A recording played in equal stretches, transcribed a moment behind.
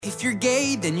If you're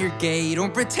gay, then you're gay.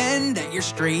 Don't pretend that you're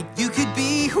straight. You could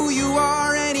be who you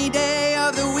are any day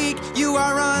of the week. You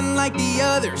are unlike the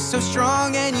others, so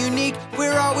strong and unique.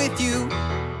 We're all with you.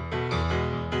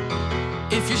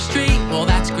 If you're straight, well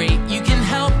that's great. You can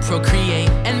help procreate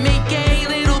and make gay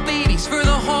little babies for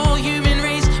the whole human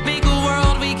race. Make a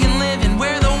world we can live in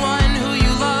where the one who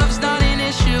you love's not an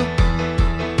issue.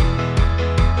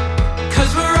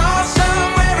 'Cause we're all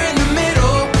somewhere in the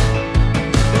middle.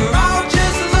 We're all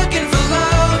just looking for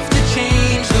love to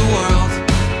change the world.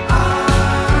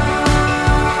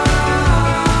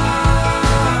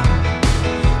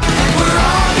 And we're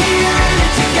all here in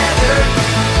it together.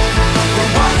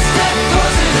 We're one step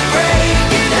closer to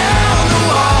breaking down the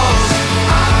walls.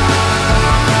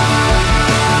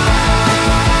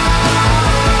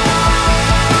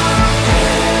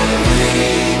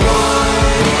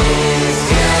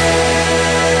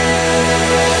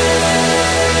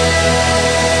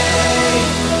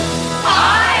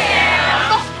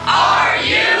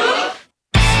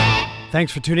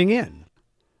 Thanks for tuning in,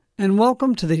 and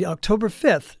welcome to the October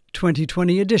 5th,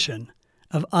 2020 edition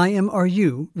of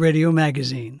IMRU Radio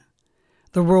Magazine,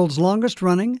 the world's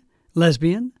longest-running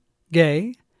lesbian,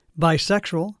 gay,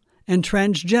 bisexual, and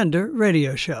transgender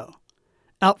radio show,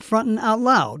 out front and out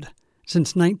loud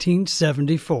since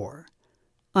 1974.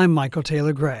 I'm Michael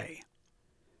Taylor Gray.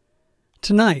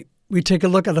 Tonight, we take a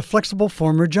look at a flexible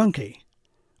former junkie.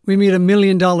 We meet a $1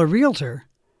 million realtor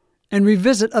and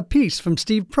revisit a piece from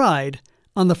Steve Pride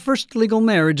on the first legal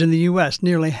marriage in the U.S.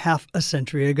 nearly half a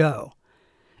century ago,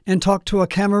 and talk to a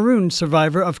Cameroon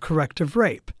survivor of corrective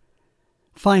rape.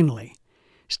 Finally,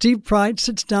 Steve Pride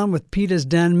sits down with PETA's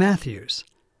Dan Matthews.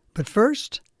 But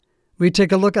first, we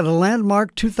take a look at a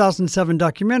landmark 2007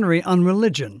 documentary on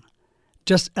religion,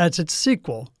 just as its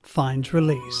sequel finds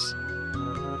release.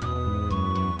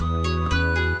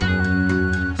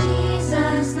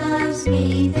 Jesus loves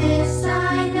me, this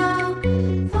I know,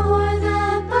 for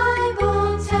the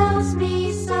Bible tells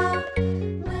me so.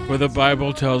 For the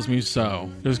Bible tells me so.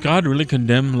 Does God really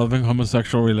condemn loving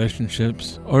homosexual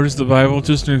relationships, or is the Bible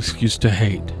just an excuse to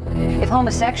hate? If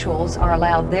homosexuals are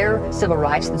allowed their civil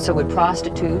rights, then so would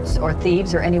prostitutes or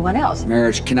thieves or anyone else.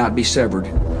 Marriage cannot be severed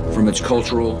from its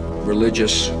cultural,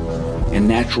 religious, and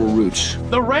natural roots.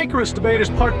 The rancorous debate is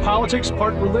part politics,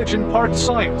 part religion, part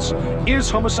science. Is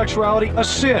homosexuality a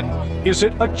sin? Is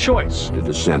it a choice? It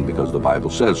is sin because the Bible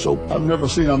says so. I've never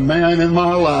seen a man in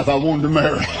my life I wanted to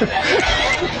marry.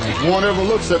 If one ever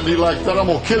looks at me like that, I'm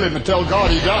going to kill him and tell God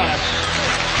he died.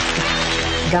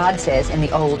 God says in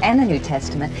the Old and the New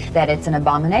Testament that it's an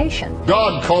abomination.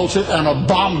 God calls it an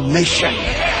abomination.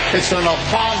 It's an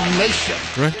abomination.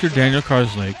 Director Daniel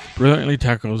Karslake brilliantly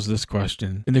tackles this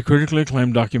question in the critically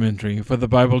acclaimed documentary For the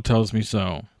Bible Tells Me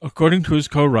So. According to his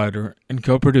co-writer and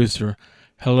co-producer,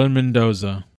 Helen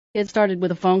Mendoza, it started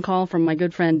with a phone call from my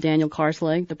good friend Daniel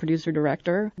Karslake, the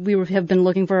producer-director. We have been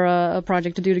looking for a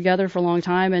project to do together for a long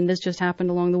time, and this just happened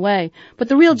along the way. But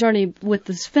the real journey with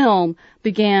this film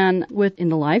began with In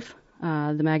the Life,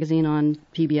 the magazine on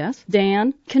PBS.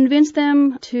 Dan convinced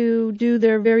them to do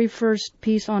their very first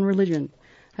piece on religion.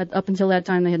 Up until that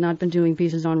time, they had not been doing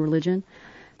pieces on religion.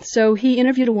 So he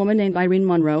interviewed a woman named Irene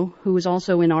Monroe, who was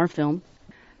also in our film.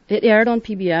 It aired on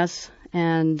PBS.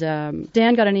 And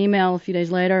Dan got an email a few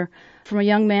days later from a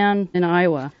young man in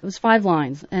Iowa. It was 5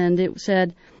 lines, and it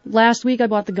said, "Last week I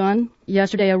bought the gun.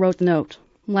 Yesterday I wrote the note.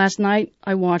 Last night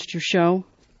I watched your show.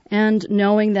 And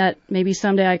knowing that maybe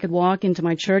someday I could walk into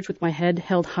my church with my head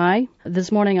held high, this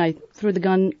morning I threw the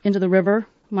gun into the river.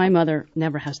 My mother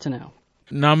never has to know."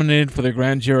 Nominated for the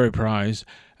Grand Jury Prize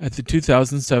at the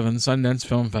 2007 Sundance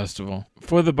Film Festival.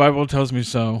 For the Bible Tells Me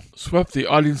So swept the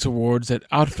Audience Awards at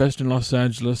Outfest in Los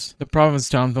Angeles, the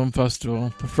Provincetown Film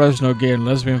Festival, the Fresno Gay and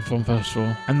Lesbian Film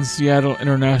Festival, and the Seattle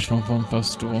International Film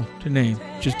Festival, to name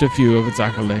just a few of its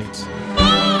accolades.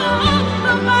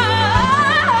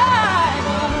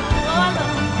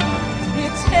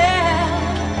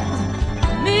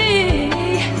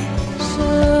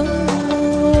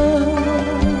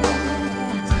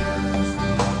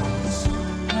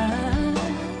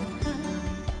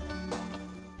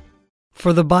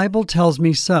 For the Bible Tells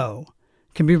Me So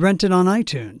can be rented on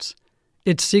iTunes.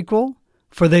 Its sequel,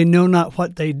 For They Know Not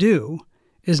What They Do,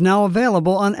 is now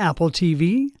available on Apple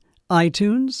TV,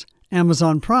 iTunes,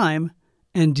 Amazon Prime,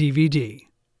 and DVD.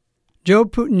 Joe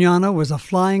Pugnano was a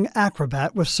flying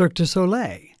acrobat with Cirque du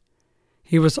Soleil.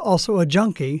 He was also a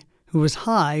junkie who was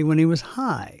high when he was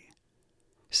high.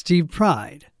 Steve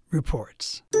Pride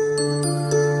reports.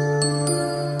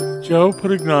 Joe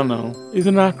Pugnano is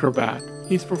an acrobat.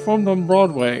 He's performed on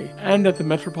Broadway and at the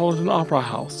Metropolitan Opera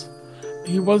House.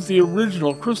 He was the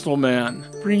original Crystal Man,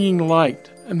 bringing light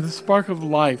and the spark of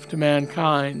life to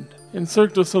mankind. In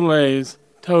Cirque du Soleil's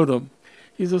Totem,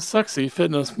 he's a sexy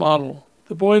fitness model,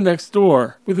 the boy next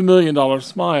door with $1 million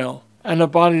smile and a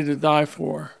body to die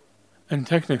for. And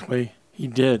technically, he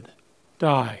did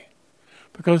die.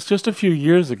 Because just a few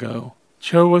years ago,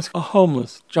 Joe was a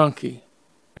homeless junkie.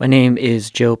 My name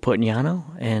is Joe Potignano,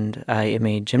 and I am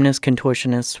a gymnast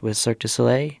contortionist with Cirque du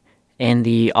Soleil and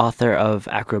the author of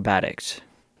Acrobatics.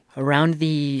 Around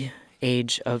the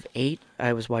age of 8,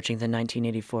 I was watching the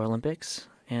 1984 Olympics,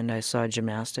 and I saw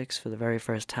gymnastics for the very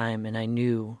first time, and I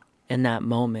knew in that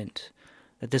moment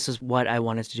that this is what I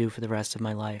wanted to do for the rest of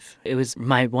my life. It was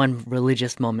my one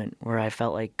religious moment where I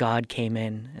felt like God came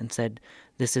in and said,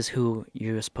 this is who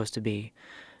you're supposed to be.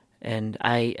 And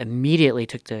I immediately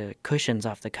took the cushions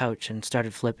off the couch and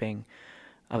started flipping.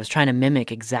 I was trying to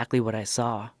mimic exactly what I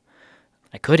saw.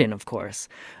 I couldn't, of course.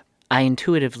 I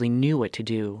intuitively knew what to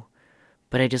do,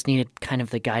 but I just needed kind of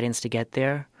the guidance to get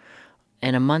there.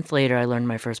 And a month later, I learned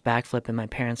my first backflip, and my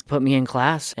parents put me in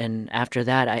class. And after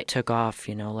that, I took off,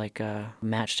 like a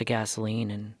match to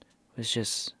gasoline, and it was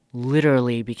just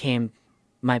literally became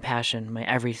my passion, my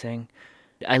everything.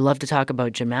 I love to talk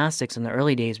about gymnastics in the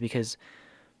early days because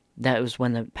that was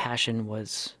when the passion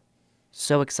was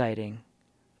so exciting.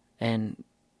 And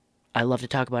I love to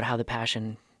talk about how the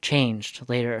passion changed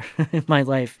later in my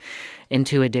life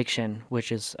into addiction,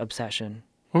 which is obsession.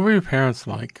 What were your parents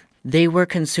like? They were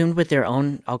consumed with their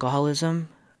own alcoholism,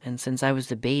 and since I was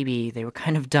the baby, they were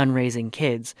kind of done raising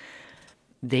kids.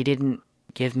 They didn't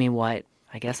give me what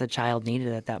I guess a child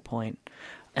needed at that point.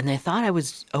 And they thought I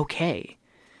was okay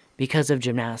because of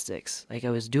gymnastics. Like, I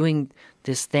was doing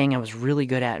this thing I was really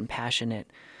good at and passionate,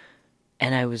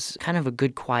 and I was kind of a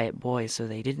good, quiet boy, so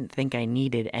they didn't think I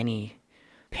needed any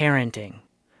parenting,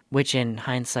 which in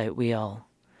hindsight we all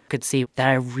could see that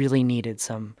I really needed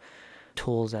some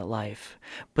tools at life.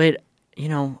 But,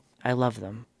 I love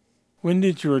them. When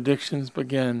did your addictions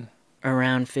begin?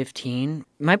 Around 15.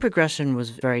 My progression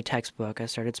was very textbook. I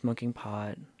started smoking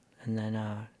pot, and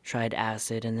then tried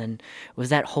acid, and then it was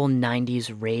that whole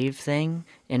 90s rave thing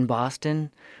in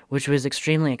Boston, which was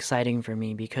extremely exciting for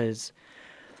me because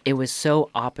it was so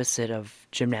opposite of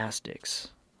gymnastics.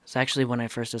 It's actually when I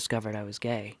first discovered I was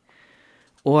gay.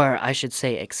 Or I should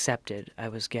say accepted I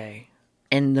was gay.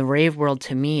 And the rave world,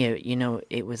 to me,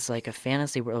 it was like a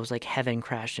fantasy world. It was like heaven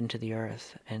crashed into the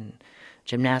earth. And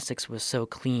gymnastics was so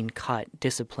clean-cut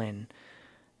discipline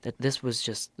that this was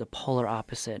just the polar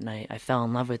opposite, and I fell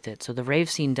in love with it. So the rave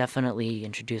scene definitely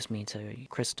introduced me to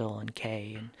crystal and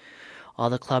K and all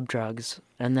the club drugs.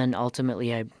 And then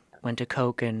ultimately I went to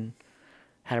coke and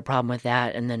had a problem with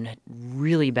that, and then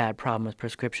really bad problem with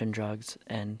prescription drugs.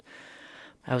 And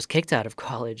I was kicked out of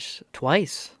college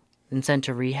twice and sent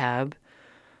to rehab.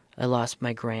 I lost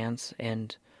my grants,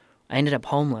 and I ended up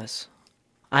homeless.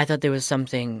 I thought there was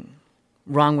something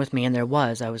wrong with me, and there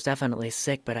was. I was definitely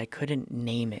sick, but I couldn't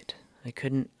name it. I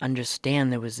couldn't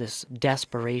understand. There was this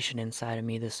desperation inside of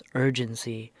me, this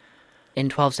urgency. In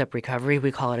 12-step recovery,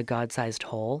 we call it a God-sized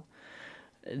hole.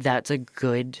 That's a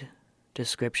good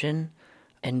description,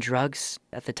 and drugs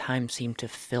at the time seemed to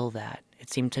fill that.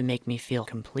 It seemed to make me feel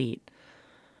complete.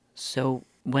 So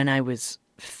when I was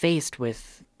faced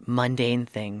with mundane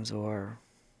things or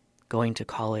going to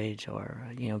college or,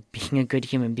 being a good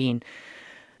human being,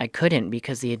 I couldn't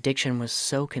because the addiction was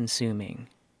so consuming.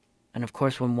 And of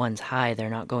course, when one's high, they're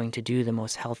not going to do the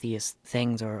most healthiest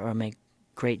things or make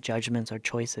great judgments or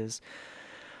choices.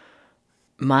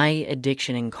 My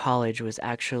addiction in college was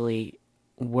actually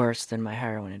worse than my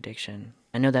heroin addiction.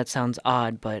 I know that sounds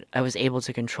odd, but I was able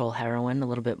to control heroin a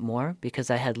little bit more because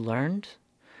I had learned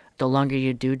the longer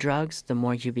you do drugs, the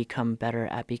more you become better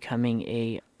at becoming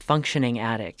a functioning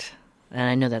addict. And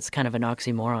I know that's kind of an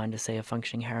oxymoron to say a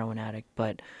functioning heroin addict,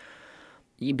 but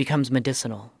it becomes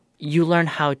medicinal. You learn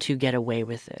how to get away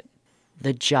with it.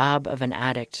 The job of an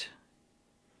addict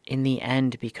in the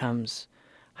end becomes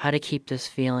how to keep this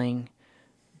feeling,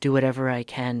 do whatever I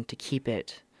can to keep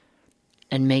it,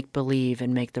 and make believe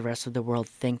and make the rest of the world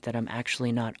think that I'm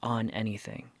actually not on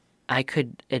anything. I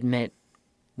could admit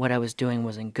what I was doing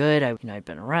wasn't good. I'd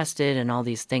been arrested and all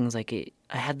these things. I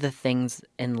had the things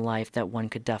in life that one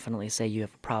could definitely say you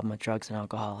have a problem with drugs and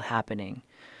alcohol happening.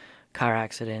 Car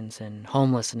accidents and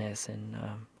homelessness and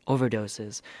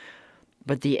overdoses.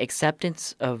 But the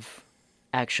acceptance of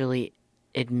actually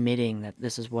admitting that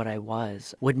this is what I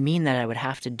was would mean that I would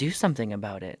have to do something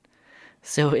about it.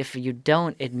 So if you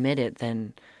don't admit it,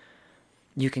 then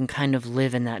you can kind of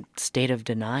live in that state of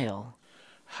denial.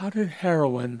 How did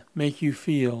heroin make you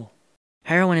feel?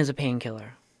 Heroin is a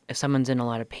painkiller. If someone's in a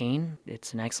lot of pain,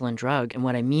 it's an excellent drug. And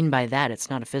what I mean by that, it's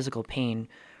not a physical pain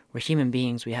We're human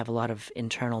beings. We have a lot of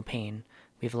internal pain.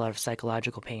 We have a lot of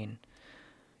psychological pain.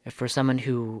 If for someone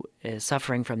who is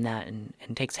suffering from that and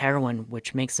takes heroin,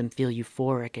 which makes them feel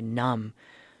euphoric and numb,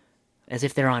 as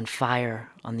if they're on fire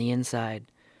on the inside,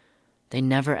 they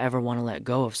never ever want to let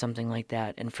go of something like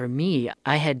that. And for me,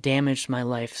 I had damaged my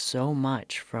life so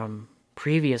much from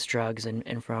previous drugs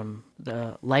and from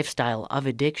the lifestyle of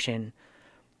addiction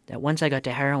that once I got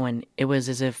to heroin, it was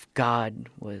as if God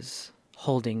was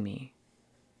holding me.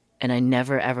 And I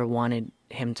never ever wanted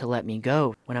him to let me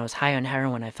go. When I was high on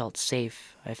heroin, I felt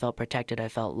safe. I felt protected. I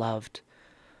felt loved.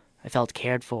 I felt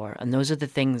cared for. And those are the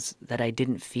things that I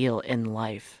didn't feel in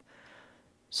life.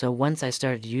 So once I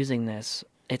started using this,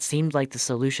 it seemed like the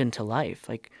solution to life.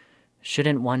 Like,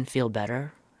 shouldn't one feel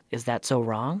better? Is that so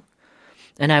wrong?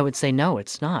 And I would say, no,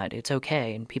 it's not. It's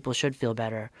okay, and people should feel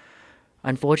better.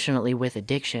 Unfortunately, with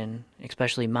addiction,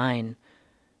 especially mine,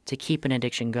 to keep an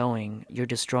addiction going, you're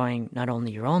destroying not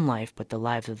only your own life, but the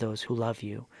lives of those who love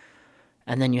you.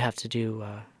 And then you have to do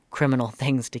criminal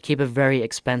things to keep a very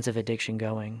expensive addiction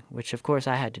going, which of course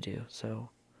I had to do. So,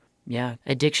 yeah,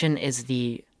 addiction is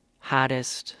the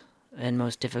hardest and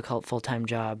most difficult full-time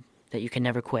job that you can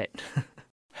never quit.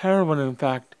 Heroin, in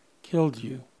fact, killed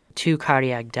you. 2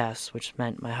 cardiac deaths, which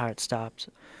meant my heart stopped.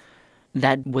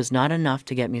 That was not enough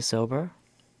to get me sober.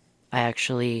 I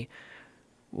actually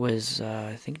was,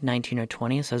 I think, 19 or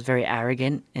 20, so I was very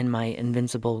arrogant in my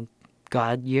invincible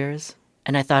God years.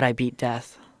 And I thought I beat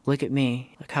death. Look at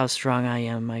me, look how strong I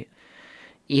am.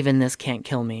 Even this can't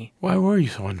kill me. Why were you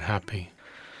so unhappy?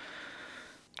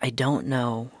 I don't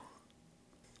know.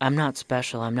 I'm not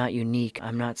special, I'm not unique,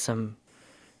 I'm not some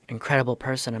incredible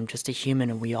person. I'm just a human,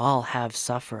 and we all have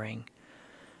suffering.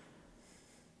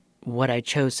 What I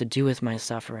chose to do with my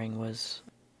suffering was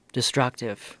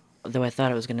destructive, though I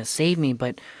thought it was going to save me,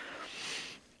 but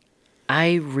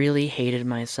I really hated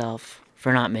myself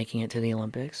for not making it to the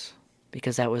Olympics,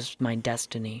 because that was my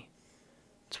destiny.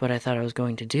 It's what I thought I was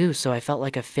going to do, so I felt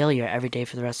like a failure every day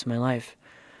for the rest of my life.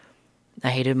 I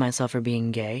hated myself for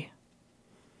being gay,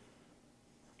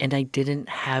 and I didn't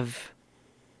have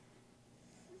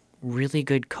really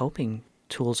good coping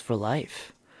tools for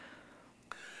life.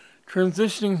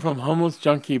 Transitioning from homeless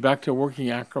junkie back to working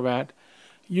acrobat,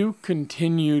 you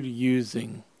continued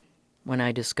using. When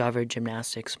I discovered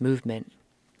gymnastics movement,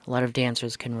 a lot of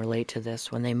dancers can relate to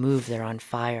this. When they move, they're on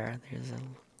fire. There's a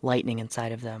lightning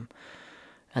inside of them.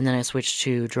 And then I switched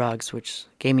to drugs, which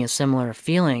gave me a similar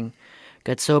feeling,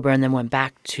 got sober, and then went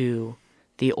back to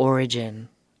the origin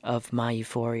of my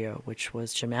euphoria, which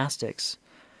was gymnastics.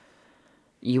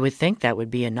 You would think that would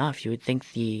be enough. You would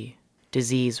think the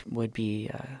disease would be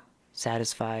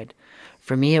satisfied.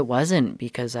 For me, it wasn't,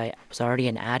 because I was already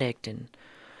an addict, and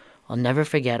I'll never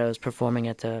forget, I was performing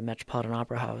at the Metropolitan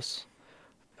Opera House.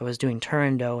 I was doing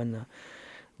Turandot, and the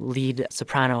lead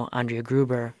soprano, Andrea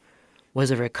Gruber,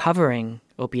 was a recovering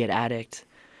opiate addict.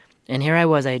 And here I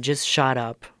was, I had just shot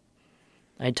up.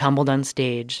 I tumbled on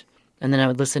stage, and then I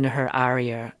would listen to her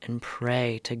aria and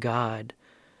pray to God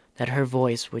that her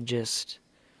voice would just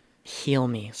heal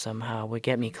me somehow, would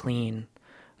get me clean.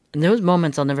 And those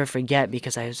moments I'll never forget,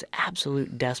 because I was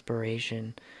absolute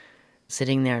desperation,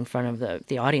 sitting there in front of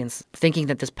the audience, thinking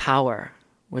that this power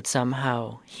would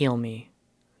somehow heal me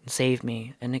and save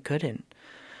me, and it couldn't.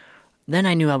 Then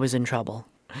I knew I was in trouble.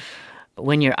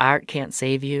 When your art can't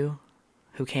save you,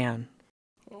 who can?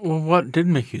 Well, what did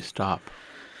make you stop?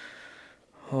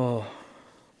 Oh,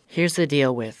 here's the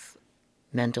deal with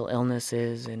mental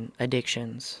illnesses and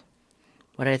addictions.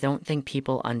 What I don't think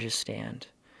people understand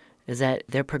is that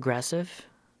they're progressive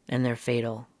and they're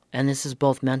fatal. And this is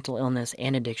both mental illness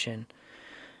and addiction.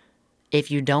 If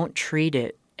you don't treat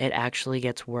it, it actually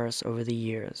gets worse over the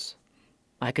years.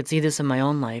 I could see this in my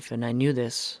own life, and I knew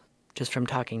this just from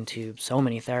talking to so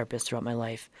many therapists throughout my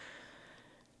life.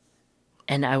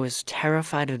 And I was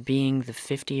terrified of being the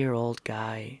 50-year-old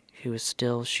guy who was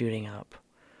still shooting up.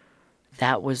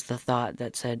 That was the thought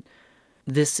that said,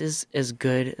 this is as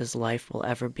good as life will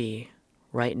ever be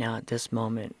right now at this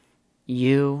moment.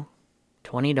 You,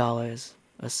 $20,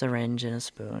 a syringe and a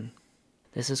spoon.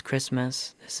 This is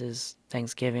Christmas, this is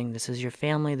Thanksgiving, this is your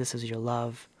family, this is your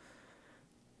love.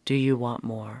 Do you want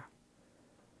more?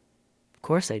 Of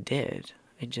course I did.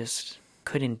 I just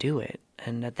couldn't do it.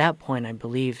 And at that point I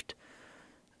believed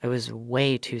I was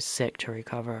way too sick to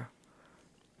recover.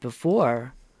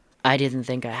 Before, I didn't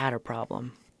think I had a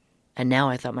problem. And now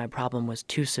I thought my problem was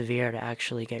too severe to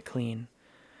actually get clean.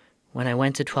 When I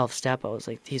went to 12-step, I was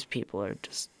like, these people are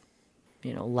just,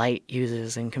 light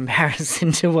users in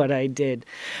comparison to what I did.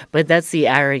 But that's the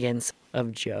arrogance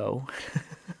of Joe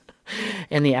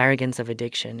and the arrogance of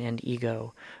addiction and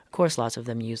ego. Of course, lots of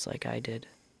them use like I did.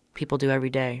 people do every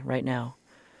day, right now.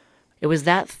 It was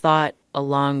that thought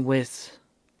along with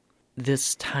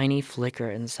this tiny flicker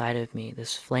inside of me,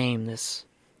 this flame, this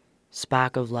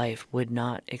spark of life would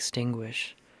not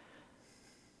extinguish.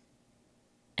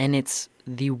 And it's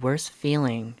the worst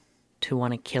feeling to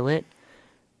want to kill it,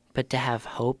 but to have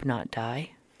hope not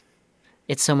die.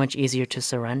 It's so much easier to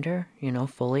surrender,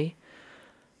 fully.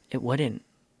 It wouldn't.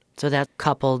 So that,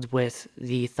 coupled with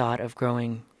the thought of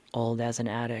growing old as an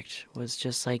addict, was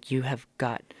just like, you have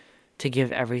got to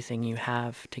give everything you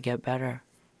have to get better.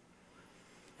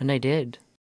 And I did.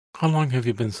 How long have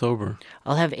you been sober?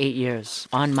 I'll have 8 years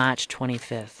on March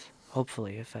 25th,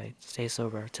 hopefully, if I stay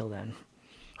sober till then.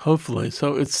 Hopefully.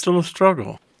 So it's still a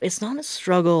struggle. It's not a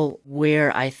struggle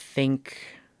where I think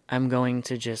I'm going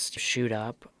to just shoot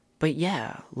up. But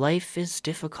yeah, life is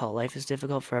difficult. Life is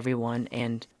difficult for everyone,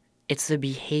 and it's the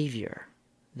behavior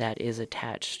that is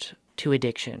attached to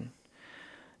addiction.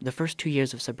 The first 2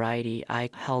 years of sobriety, I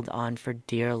held on for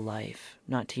dear life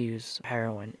not to use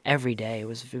heroin every day. It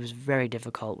was very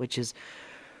difficult, which is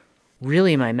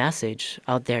really my message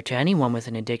out there to anyone with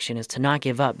an addiction, is to not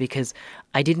give up, because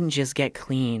I didn't just get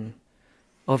clean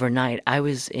overnight. I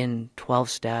was in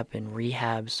 12-step and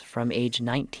rehabs from age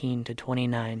 19 to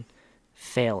 29,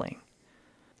 failing.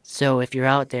 So if you're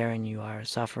out there and you are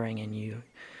suffering and you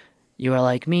are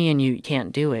like me and you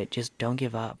can't do it, just don't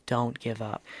give up. Don't give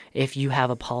up. If you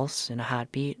have a pulse and a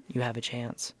heartbeat, you have a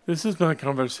chance. This has been a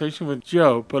conversation with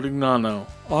Joe Podignano,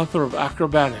 author of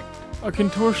Acrobatic, a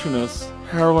contortionist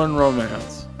heroin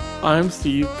romance. I'm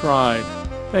Steve Pride.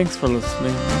 Thanks for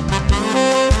listening.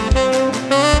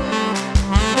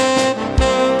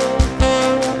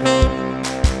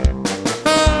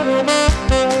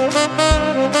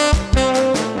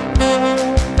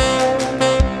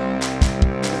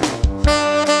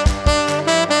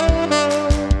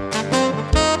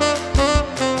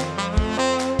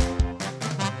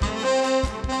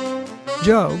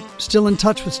 Joe, still in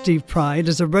touch with Steve Pride,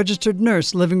 is a registered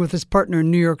nurse living with his partner in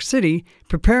New York City,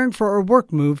 preparing for a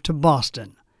work move to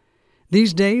Boston.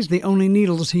 These days, the only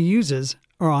needles he uses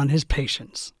are on his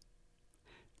patients.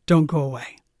 Don't go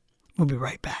away. We'll be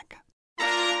right back.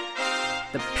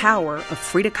 The power of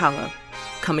Frida Kahlo,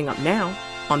 coming up now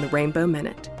on the Rainbow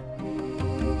Minute.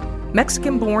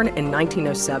 Mexican-born in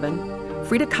 1907,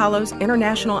 Frida Kahlo's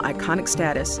international iconic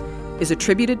status is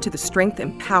attributed to the strength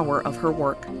and power of her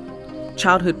work.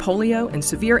 Childhood polio and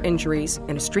severe injuries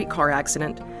in a streetcar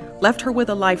accident left her with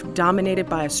a life dominated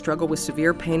by a struggle with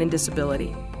severe pain and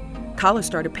disability. Kahlo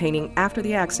started painting after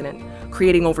the accident,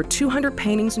 creating over 200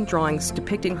 paintings and drawings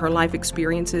depicting her life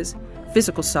experiences,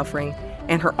 physical suffering,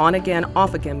 and her on-again,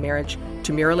 off-again marriage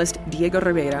to muralist Diego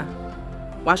Rivera.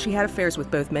 While she had affairs with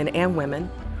both men and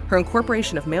women, her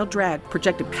incorporation of male drag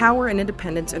projected power and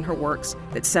independence in her works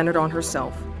that centered on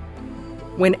herself.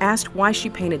 When asked why she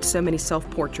painted so many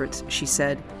self-portraits, she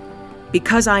said,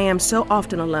 "Because I am so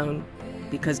often alone,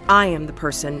 because I am the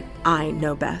person I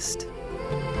know best."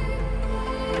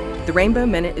 The Rainbow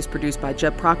Minute is produced by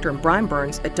Jeb Proctor and Brian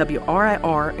Burns at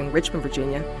WRIR in Richmond,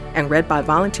 Virginia, and read by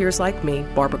volunteers like me,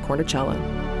 Barbara Cornicello.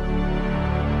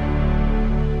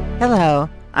 Hello,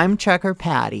 I'm Trucker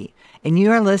Patty, and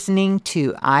you are listening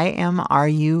to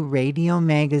IMRU Radio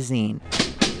Magazine.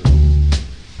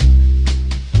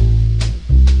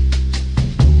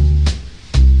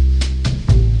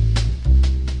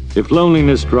 If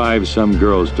loneliness drives some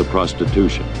girls to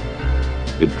prostitution,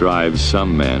 it drives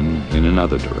some men in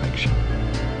another direction.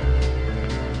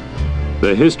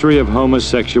 The history of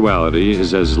homosexuality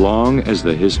is as long as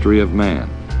the history of man.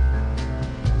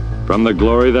 From the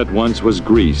glory that once was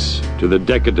Greece to the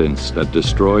decadence that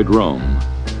destroyed Rome,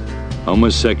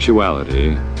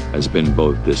 homosexuality has been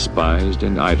both despised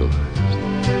and idolized.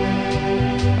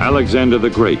 Alexander the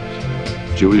Great,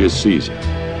 Julius Caesar,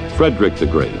 Frederick the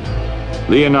Great,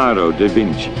 Leonardo da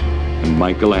Vinci, and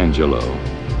Michelangelo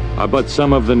are but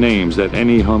some of the names that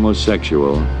any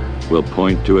homosexual will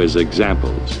point to as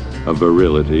examples of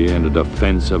virility and a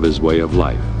defense of his way of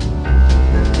life.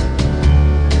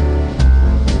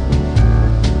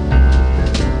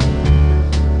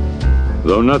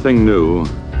 Though nothing new,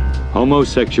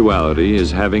 homosexuality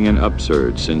is having an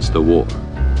upsurge since the war.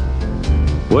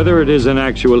 Whether it is an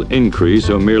actual increase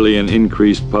or merely an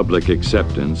increased public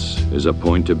acceptance is a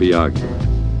point to be argued.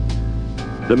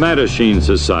 The Mattachine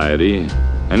Society,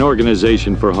 an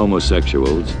organization for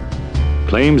homosexuals,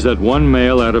 claims that 1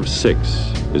 male out of 6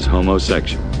 is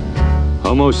homosexual.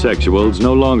 Homosexuals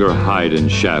no longer hide in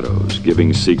shadows,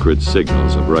 giving secret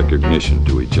signals of recognition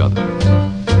to each other,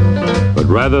 but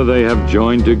rather they have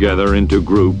joined together into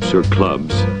groups or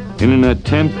clubs in an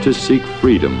attempt to seek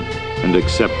freedom and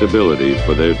acceptability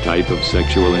for their type of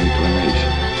sexual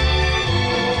inclination.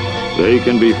 They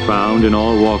can be found in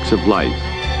all walks of life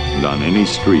and on any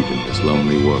street in this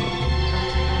lonely world,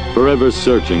 forever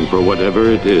searching for whatever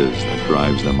it is that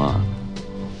drives them on.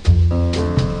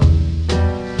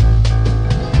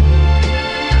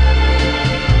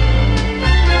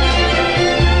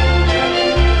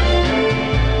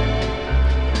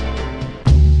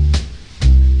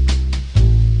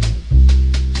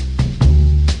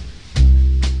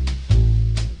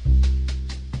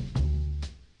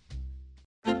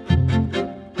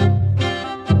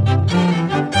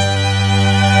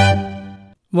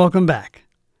 Welcome back.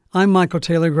 I'm Michael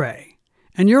Taylor Gray,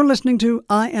 and you're listening to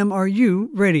IMRU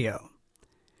Radio.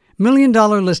 $1 Million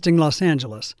Listing Los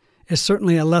Angeles is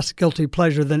certainly a less guilty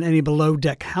pleasure than any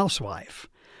below-deck housewife,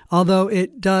 although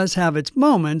it does have its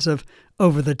moments of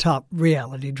over-the-top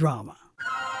reality drama.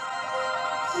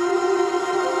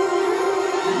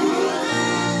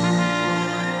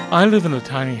 I live in a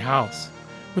tiny house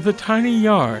with a tiny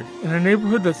yard in a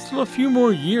neighborhood that's still a few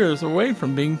more years away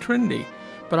from being trendy.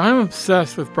 But I'm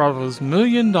obsessed with Bravo's $1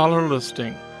 Million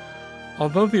Listing.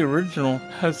 Although the original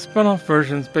has spun-off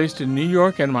versions based in New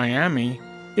York and Miami,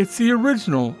 it's the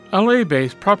original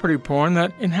LA-based property porn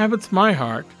that inhabits my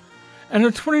heart, and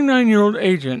a 29-year-old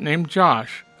agent named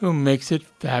Josh who makes it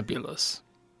fabulous.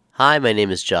 Hi, my name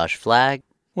is Josh Flagg.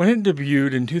 When it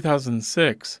debuted in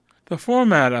 2006, the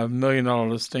format of $1 Million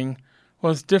Listing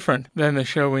was different than the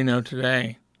show we know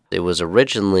today. It was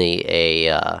originally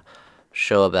a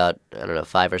show about,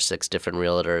 5 or 6 different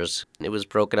realtors. It was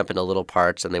broken up into little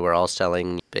parts, and they were all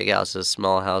selling big houses,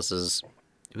 small houses.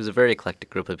 It was a very eclectic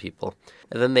group of people.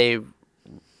 And then they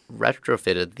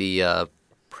retrofitted the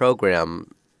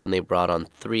program, and they brought on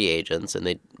 3 agents, and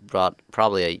they brought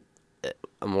probably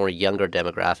a more younger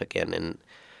demographic in, and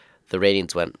the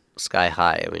ratings went sky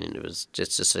high. I mean, it was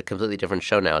just a completely different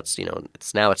show now. It's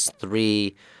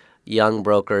 3 young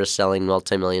brokers selling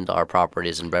multi-million-dollar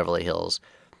properties in Beverly Hills.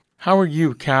 How were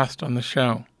you cast on the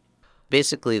show?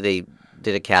 Basically, they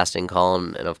did a casting call,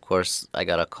 and of course, I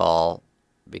got a call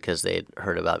because they'd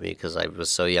heard about me because I was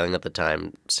so young at the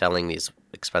time selling these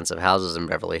expensive houses in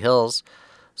Beverly Hills.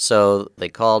 So they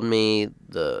called me,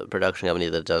 the production company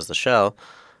that does the show,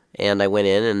 and I went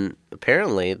in, and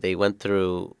apparently they went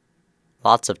through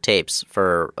lots of tapes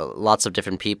for lots of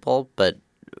different people, but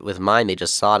with mine, they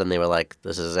just saw it and they were like,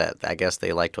 "This is it." I guess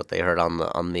they liked what they heard on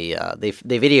the. They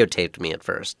videotaped me at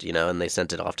first, and they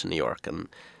sent it off to New York, and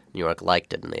New York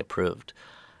liked it and they approved.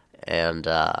 And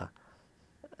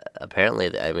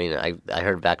apparently, I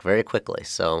heard back very quickly,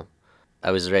 so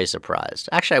I was very surprised.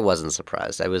 Actually, I wasn't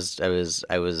surprised. I was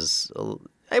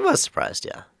surprised.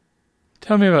 Yeah.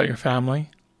 Tell me about your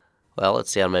family. Well,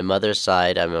 let's see. On my mother's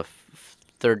side, I'm a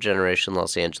third-generation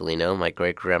Los Angelino. My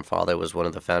great-grandfather was one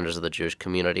of the founders of the Jewish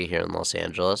community here in Los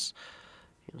Angeles.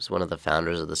 He was one of the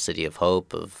founders of the City of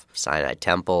Hope, of Sinai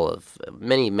Temple, of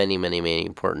many, many, many, many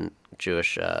important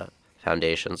Jewish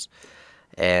foundations.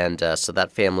 And so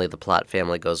that family, the Platt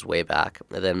family, goes way back.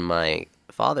 And then my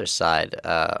father's side,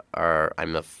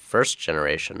 I'm a first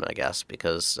generation, I guess,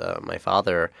 because my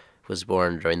father was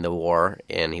born during the war,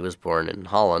 and he was born in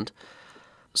Holland.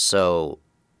 So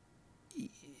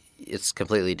it's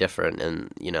completely different,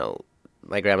 and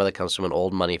my grandmother comes from an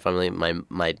old money family. My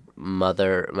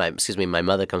mother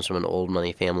comes from an old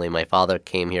money family. My father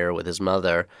came here with his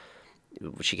mother.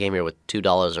 She came here with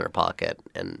 $2 in her pocket,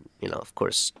 and of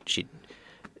course, she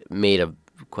made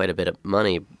quite a bit of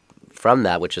money from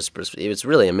that, it was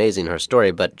really amazing, her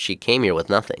story. But she came here with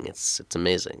nothing. It's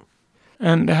amazing.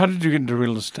 And how did you get into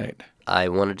real estate? I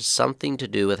wanted something to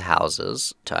do with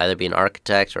houses, to either be an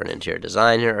architect or an interior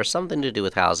designer or something to do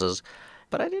with houses.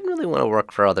 But I didn't really want to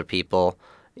work for other people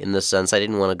in the sense I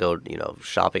didn't want to go,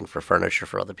 shopping for furniture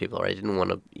for other people, or I didn't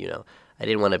want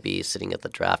to be sitting at the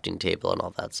drafting table and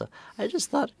all that. So I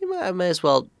just thought I might as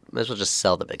well just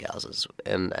sell the big houses.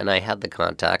 And I had the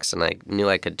contacts, and I knew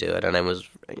I could do it, and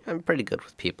I'm pretty good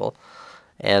with people.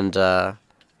 And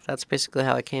that's basically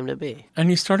how it came to be. And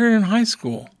you started in high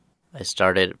school. I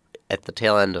started at the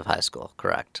tail end of high school,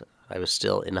 correct. I was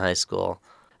still in high school.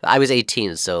 I was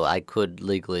 18, so I could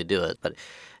legally do it, but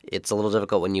it's a little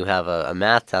difficult when you have a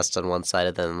math test on one side,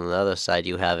 and then on the other side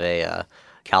you have a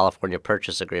California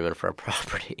purchase agreement for a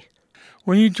property.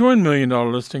 When you joined $1 Million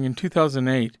Listing in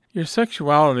 2008, your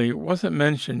sexuality wasn't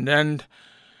mentioned, and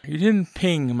you didn't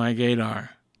ping my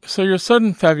gaydar. So your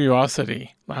sudden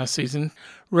fabulosity last season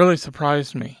really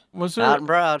surprised me. Was there... Out and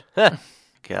proud.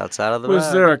 Outside of the Was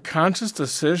map. there a conscious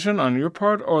decision on your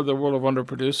part or the World of Wonder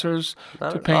producers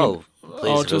to paint? Oh,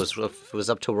 please. If it was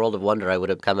up to World of Wonder, I would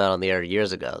have come out on the air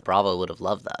years ago. Bravo would have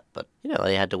loved that. But,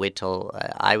 they had to wait till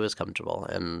I was comfortable.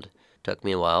 And it took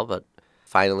me a while, but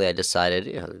finally I decided,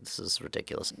 this is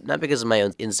ridiculous. Not because of my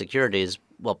own insecurities,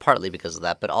 well, partly because of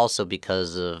that, but also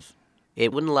because of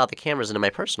it wouldn't allow the cameras into my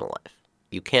personal life.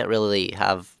 You can't really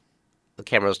have the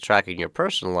cameras tracking your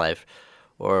personal life,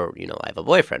 or, I have a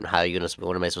boyfriend.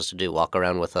 What am I supposed to do? Walk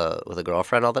around with a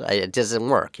girlfriend all the time? It doesn't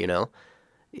work,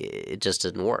 It just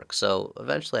didn't work. So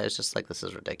eventually I was just like, this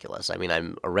is ridiculous. I mean,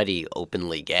 I'm already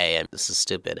openly gay, and this is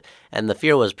stupid. And the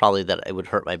fear was probably that it would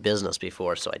hurt my business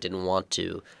before, so I didn't want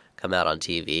to come out on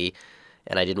TV.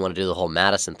 And I didn't want to do the whole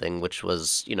Madison thing, which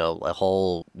was, a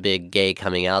whole big gay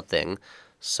coming out thing.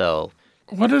 So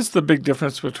what is the big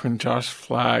difference between Josh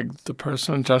Flagg, the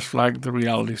person, and Josh Flagg, the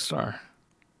reality star?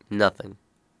 Nothing.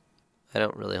 I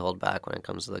don't really hold back when it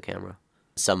comes to the camera.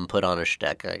 Some put on a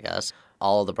shtick, I guess.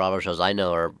 All of the Bravo shows I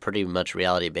know are pretty much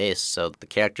reality-based, so the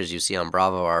characters you see on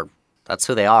Bravo that's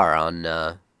who they are in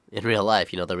real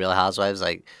life. The Real Housewives,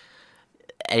 like,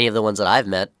 any of the ones that I've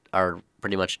met are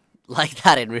pretty much like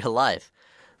that in real life.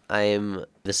 I'm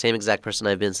the same exact person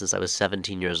I've been since I was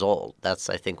 17 years old. That's,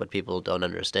 I think, what people don't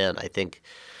understand. I think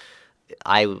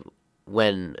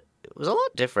when it was a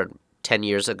lot different 10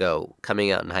 years ago coming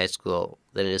out in high school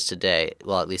than it is today.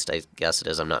 Well, at least I guess it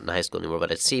is. I'm not in high school anymore,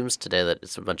 but it seems today that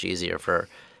it's much easier for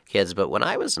kids. But when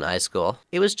I was in high school,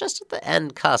 it was just at the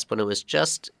end cusp when it was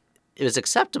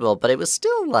acceptable, but it was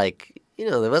still like,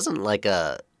 there wasn't like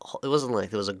there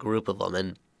was a group of them.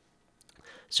 And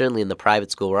certainly in the private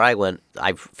school where I went,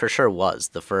 I for sure was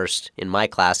the first in my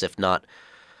class, if not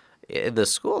in the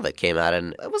school, that came out.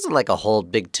 And it wasn't like a whole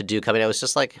big to-do coming out. It was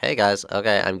just like, hey guys,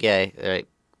 okay, I'm gay. All right,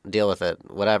 deal with it,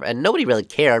 whatever. And nobody really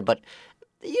cared, but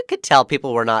you could tell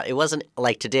people were not. It wasn't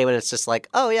like today when it's just like,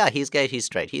 oh yeah, he's gay, he's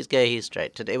straight. He's gay, he's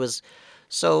straight. Today it was,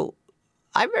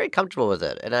 I'm very comfortable with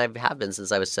it, and I have been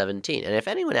since I was 17. And if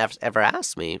anyone ever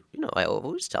asks me, I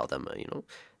always tell them,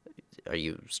 are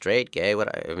you straight, gay?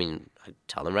 I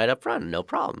tell them right up front, no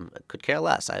problem. I could care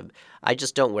less. I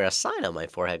just don't wear a sign on my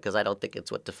forehead because I don't think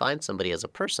it's what defines somebody as a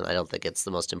person. I don't think it's the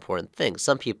most important thing.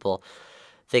 Some people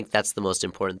think that's the most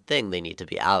important thing. They need to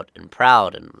be out and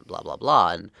proud and blah, blah,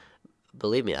 blah. And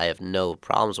believe me, I have no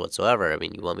problems whatsoever.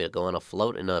 You want me to go on a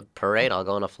float in a parade? I'll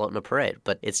go on a float in a parade.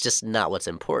 But it's just not what's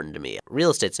important to me.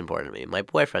 Real estate's important to me. My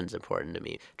boyfriend's important to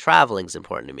me. Traveling's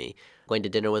important to me. Going to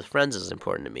dinner with friends is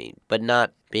important to me. But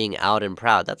not being out and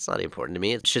proud, that's not important to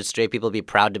me. Should straight people be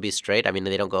proud to be straight?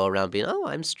 They don't go around being, oh,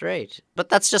 I'm straight. But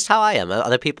that's just how I am.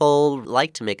 Other people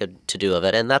like to make a to-do of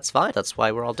it, and that's fine. That's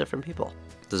why we're all different people.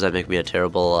 Does that make me a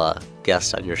terrible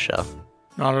guest on your show?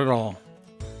 Not at all.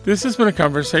 This has been a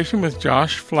conversation with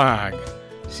Josh Flagg.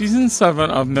 Season 7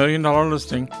 of $1 Million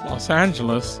Listing Los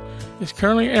Angeles is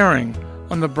currently airing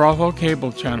on the Bravo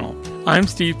cable channel. I'm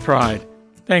Steve Pride.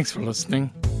 Thanks for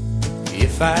listening.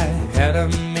 If I had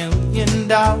 $1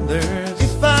 million,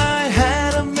 if I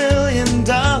had $1 million,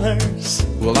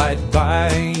 well, I'd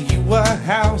buy you a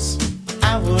house.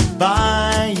 I would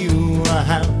buy you a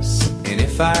house. And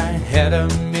if I had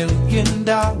 $1 million,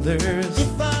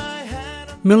 if I had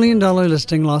 $1 Million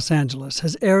Listing Los Angeles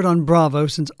has aired on Bravo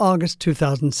since August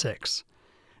 2006.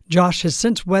 Josh has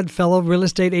since wed fellow real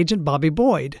estate agent Bobby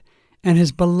Boyd, and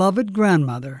his beloved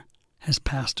grandmother has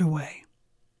passed away.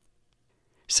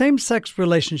 Same-sex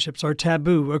relationships are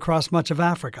taboo across much of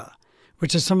Africa,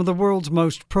 which is some of the world's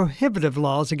most prohibitive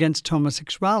laws against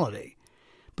homosexuality.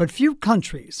 But few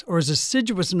countries are as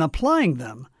assiduous in applying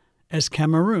them as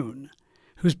Cameroon,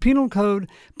 whose penal code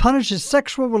punishes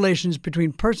sexual relations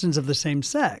between persons of the same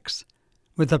sex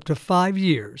with up to 5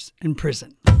 years in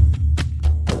prison.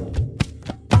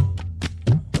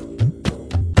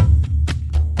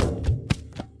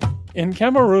 In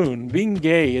Cameroon, being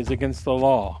gay is against the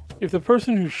law. If the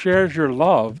person who shares your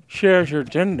love shares your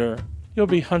gender, you'll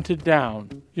be hunted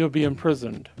down. You'll be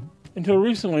imprisoned. Until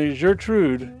recently,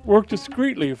 Gertrude worked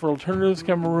discreetly for Alternatives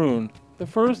Cameroon, the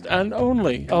first and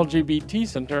only LGBT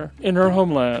center in her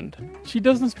homeland. She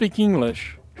doesn't speak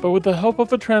English, but with the help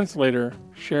of a translator,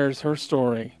 shares her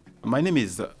story. My name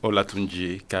is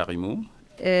Olatunji Karimou.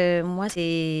 Moi,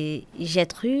 c'est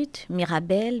Gertrude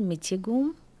Mirabel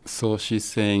Métier-Goum. So she's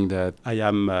saying that I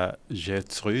am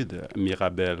Gertrude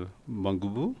Mirabel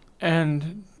Bangoubou.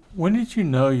 And when did you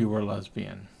know you were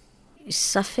lesbian?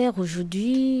 Ça fait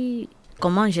aujourd'hui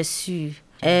comment je suis.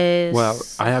 Well,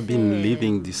 I have been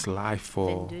living this life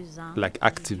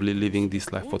actively living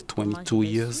this life for 22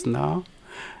 years now.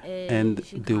 And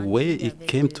the way it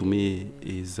came to me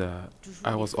is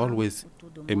I was always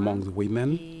among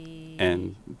women.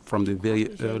 And from the very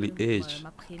early age,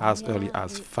 as early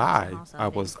as 5, I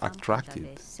was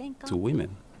attracted to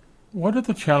women. What are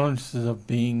the challenges of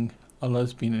being a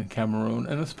lesbian in Cameroon,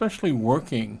 and especially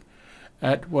working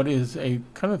at what is a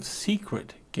kind of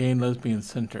secret gay and lesbian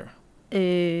center?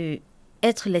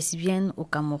 Être lesbienne au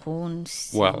Cameroun.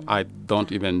 Well, I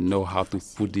don't even know how to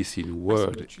put this in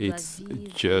words. It's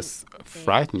just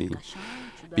frightening.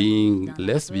 Being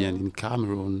lesbian in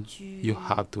Cameroon, you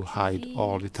have to hide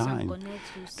all the time.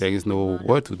 There is no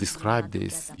word to describe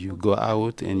this. You go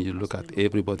out and you look at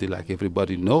everybody like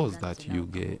everybody knows that you're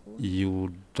gay.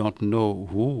 You don't know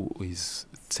who is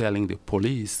telling the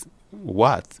police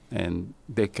what, and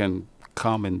they can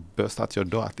come and burst at your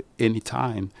door at any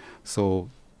time. So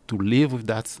to live with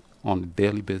that on a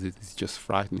daily basis is just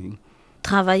frightening.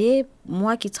 Travailler,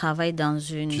 moi qui travaille dans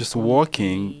une... Just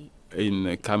working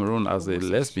in Cameroon as a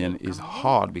lesbian is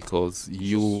hard because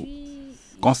you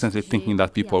constantly thinking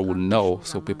that people will know,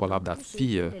 so people have that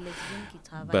fear.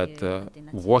 But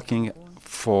working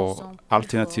for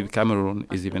Alternative Cameroon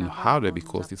is even harder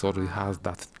because it already has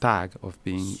that tag of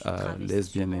being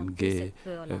lesbian and gay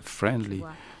friendly.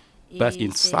 But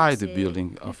inside the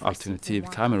building of Alternative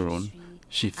Cameroon,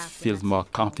 she feels more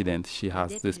confident. She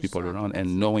has these people around,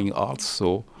 and knowing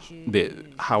also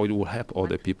how it will help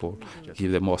other people,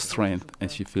 give them more strength,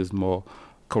 and she feels more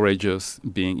courageous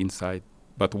being inside.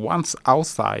 But once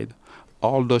outside,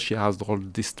 although she has all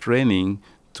this training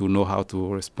to know how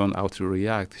to respond, how to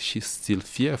react, she's still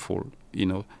fearful. You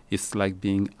know, it's like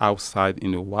being outside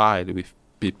in the wild with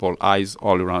people, eyes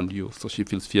all around you. So she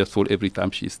feels fearful every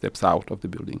time she steps out of the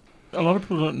building. A lot of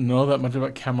people don't know that much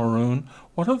about Cameroon.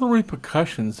 What are the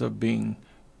repercussions of being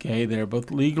gay there,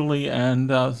 both legally and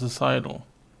societal?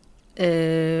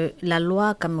 La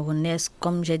loi camerounaise,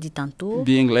 comme j'ai dit tantôt.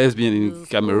 Being lesbian in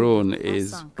Cameroon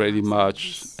is pretty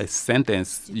much a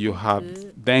sentence you have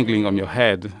dangling on your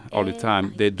head all the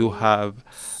time. They do have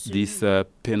this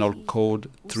penal code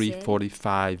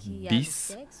 345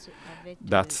 bis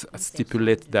that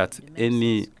stipulates that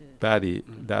anybody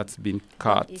that's been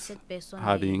caught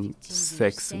having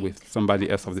sex with somebody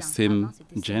else of the same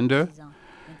gender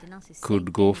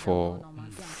could go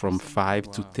from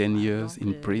 5 to 10 years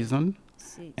in prison,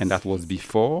 and that was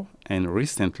before. And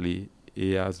recently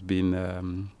it has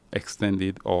been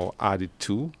extended or added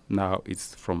to. Now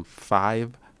it's from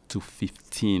 5 to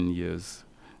 15 years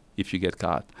if you get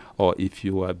caught or if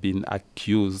you have been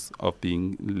accused of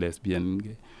being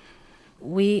lesbian.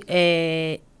 Oui,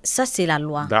 ça c'est la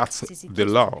loi. That's the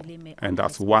law, and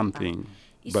that's one thing.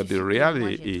 But the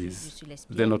reality is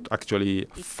they're not actually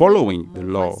following the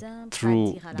law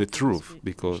through the truth,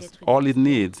 because all it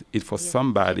needs is for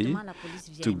somebody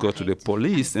to go to the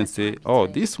police and say, oh,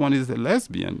 this one is a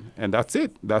lesbian, and that's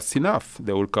it. That's enough.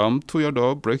 They will come to your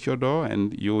door, break your door,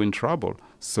 and you're in trouble.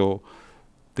 So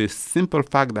the simple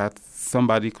fact that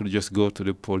somebody could just go to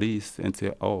the police and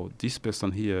say, oh, this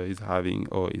person here is having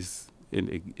or is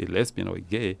a lesbian or a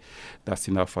gay, that's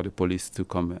enough for the police to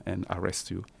come and arrest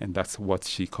you. And that's what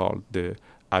she called the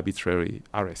arbitrary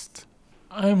arrest.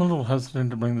 I'm a little hesitant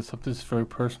to bring this up. This is very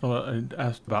personal. I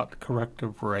asked about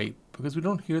corrective rape because we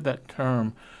don't hear that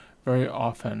term very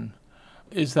often.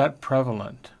 Is that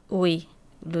prevalent? Oui.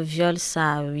 Le viol,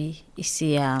 ça, oui.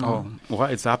 Ici, well,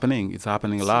 it's happening. It's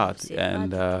happening a lot.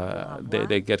 And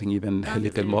they're getting even a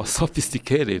little more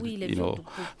sophisticated. You know,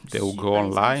 they will go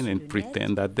online and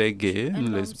pretend that they're gay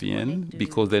and lesbian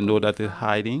because they know that they're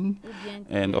hiding.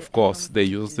 And, of course, they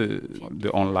use the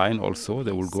online also.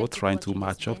 They will go trying to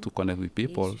match up to connect with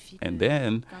people. And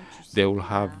then they will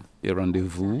have a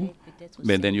rendezvous.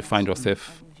 But then you find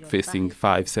yourself facing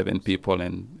 5-7 people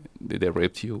and they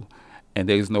raped you. And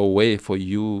there is no way for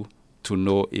you to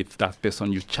know if that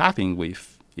person you're chatting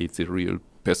with is a real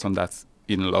person that's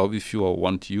in love with you or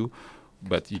want you,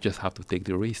 but you just have to take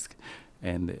the risk.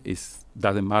 And it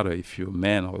doesn't matter if you're a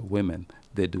man or a woman.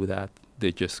 They do that.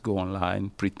 They just go online,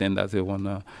 pretend that they want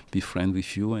to be friends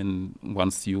with you, and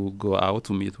once you go out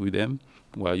to meet with them,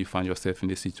 well, you find yourself in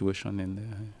this situation,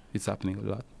 and it's happening a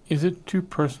lot. Is it too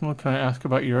personal? Can I ask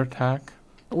about your attack?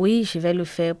 Oui, je vais le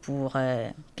faire pour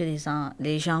que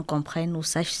les gens comprennent ou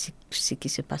sachent ce qui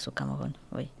se passe au Cameroun.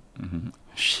 Oui. Mm-hmm.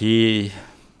 She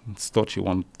thought she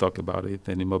won't talk about it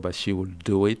anymore, but she will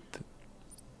do it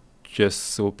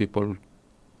just so people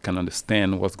can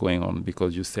understand what's going on,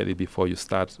 because you said it before you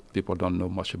start, people don't know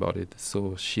much about it.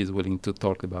 So she's willing to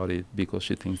talk about it because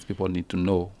she thinks people need to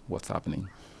know what's happening.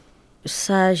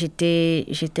 Ça, j'étais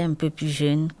un peu plus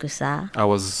jeune que ça. I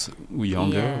was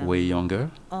younger, way younger,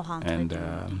 and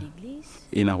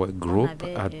in our group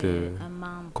at the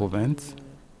convent,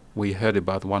 we heard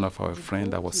about one of our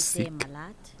friends that was sick.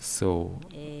 So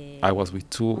I was with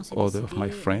 2 other of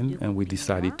my friends, and we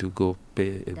decided to go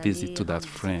pay a visit to that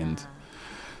friend.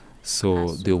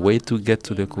 So the way to get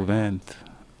to the convent,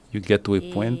 you get to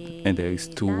a point, and there is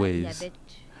 2 ways.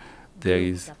 there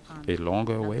is a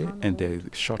longer way and there is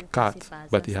a shortcut,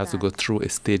 but he has to go through a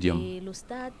stadium.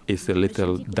 It's a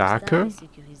little darker,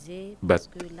 but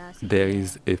there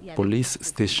is a police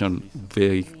station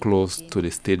very close to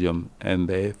the stadium, and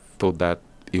they thought that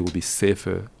it would be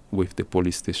safer with the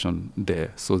police station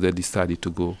there. So they decided to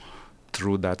go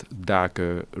through that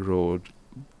darker road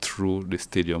through the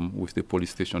stadium with the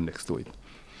police station next to it.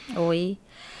 Oui.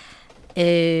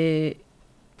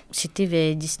 C'était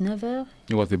vers 19h.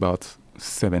 It was about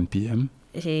 7 p.m.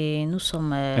 Et nous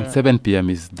sommes... And 7 p.m.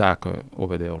 is darker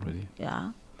over there already.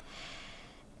 Yeah.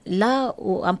 Là,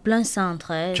 en plein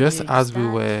centre... Just as we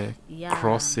were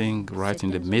crossing right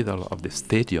in the middle of the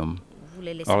stadium,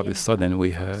 all of a sudden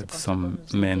we heard some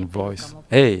man's voice,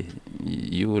 "Hey,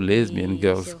 you lesbian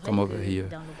girls, come over here."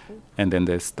 And then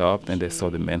they stopped and they saw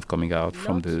the men coming out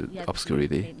from the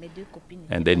obscurity.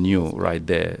 And they knew right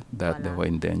there that they were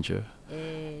in danger.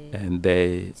 And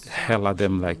they held at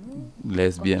them like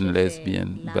lesbian.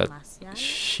 But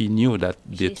she knew that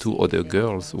the two other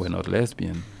girls were not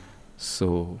lesbian.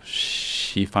 So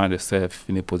she found herself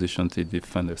in a position to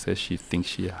defend herself. She thinks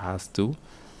she has to.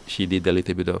 She did a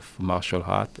little bit of martial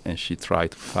art and she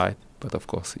tried to fight. But of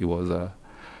course, it was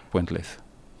pointless.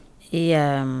 Et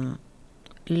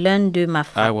l'un de ma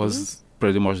famille... I was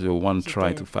pretty much the one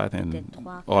trying to fight, and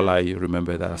all I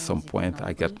remember that at some point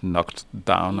I got knocked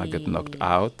down, I got knocked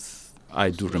out.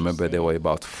 I do remember there were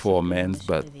about 4 men,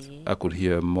 but I could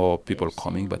hear more people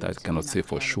coming, but I cannot say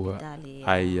for sure.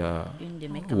 I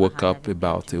woke up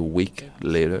about a week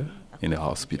later in a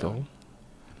hospital,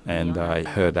 and I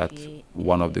heard that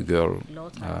one of the girls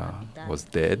was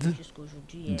dead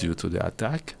due to the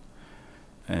attack.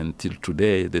 And till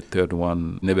today, the third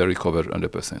one never recovered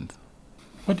 100%.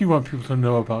 What do you want people to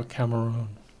know about Cameroon?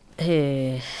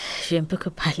 J'ai un peu que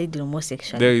parler de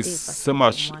l'homosexualité. There is so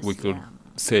much we could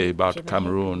say about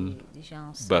Cameroon,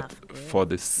 but for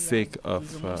the sake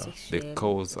of the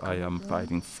cause I am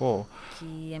fighting for,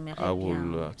 I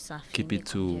will keep it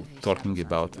to talking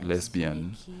about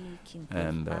lesbian.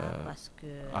 And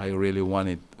I really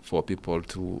wanted for people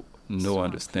to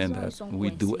understand that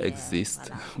we do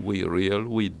exist, we're real,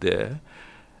 we're there.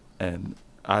 And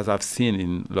as I've seen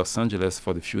in Los Angeles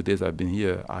for the few days I've been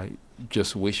here, I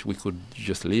just wish we could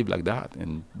just live like that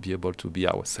and be able to be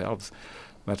ourselves.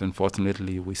 But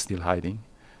unfortunately, we're still hiding.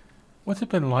 What's it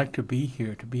been like to be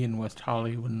here, to be in West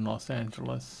Hollywood in Los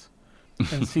Angeles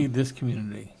and see this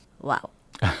community? Wow.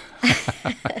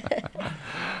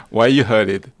 Well, you heard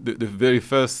it. The very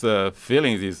first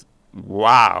feelings is,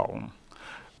 wow.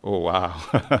 Oh, wow.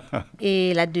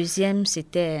 Et la deuxième,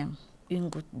 c'était une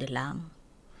goutte de larmes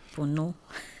pour nous.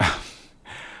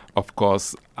 Of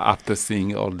course, after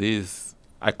seeing all this,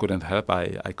 I couldn't help.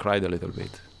 I cried a little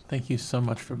bit. Thank you so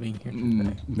much for being here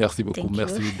today. Merci beaucoup.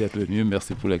 Merci d'être venu.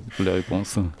 Merci pour les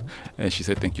réponses. And she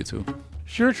said thank you too.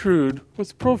 Gertrude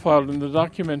was profiled in the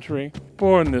documentary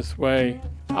Born This Way,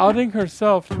 outing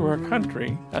herself to her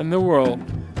country and the world.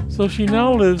 So she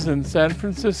now lives in San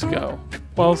Francisco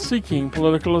while seeking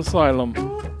political asylum.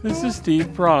 This is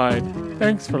Steve Pride.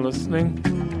 Thanks for listening.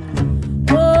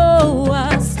 Oh,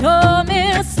 a storm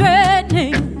is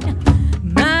threatening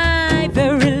my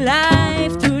very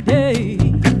life today.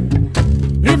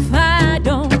 If I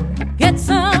don't get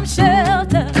some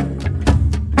shelter,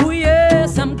 oh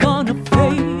yes, I'm gonna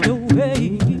fade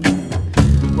away.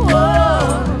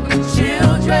 Oh,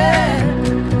 children,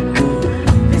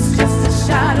 it's just a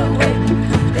shot away.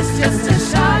 It's just a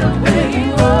shot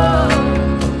away. Oh,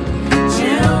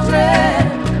 children,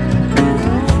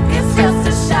 it's just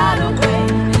a shot away.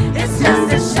 It's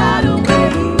just a shot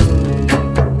away.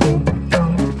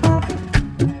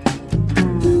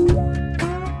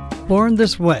 Born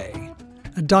This Way,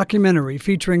 a documentary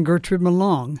featuring Gertrude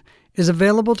Malong, is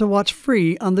available to watch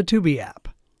free on the Tubi app.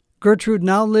 Gertrude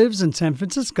now lives in San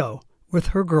Francisco with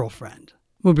her girlfriend.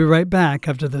 We'll be right back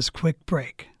after this quick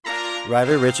break.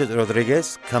 Writer Richard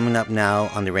Rodriguez coming up now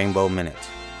on the Rainbow Minute.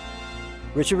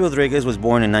 Richard Rodriguez was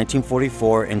born in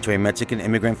 1944 into a Mexican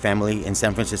immigrant family in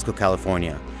San Francisco,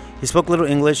 California. He spoke little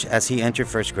English as he entered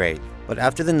first grade, but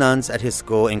after the nuns at his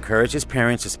school encouraged his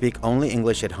parents to speak only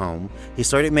English at home, he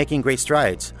started making great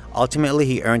strides. Ultimately,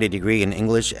 he earned a degree in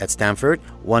English at Stanford,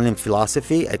 one in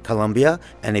philosophy at Columbia,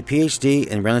 and a PhD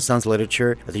in Renaissance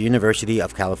literature at the University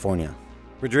of California.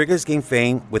 Rodriguez gained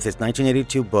fame with his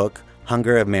 1982 book,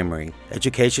 Hunger of Memory,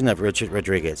 Education of Richard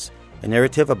Rodriguez, a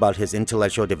narrative about his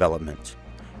intellectual development.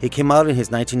 He came out in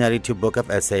his 1992 book of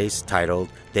essays titled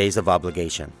Days of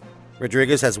Obligation.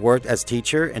 Rodriguez has worked as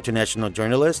teacher, international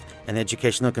journalist, and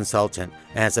educational consultant,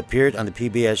 and has appeared on the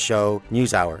PBS show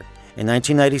NewsHour. In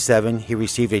 1997, he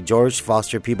received a George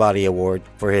Foster Peabody Award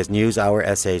for his NewsHour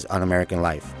essays on American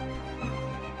life.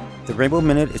 The Rainbow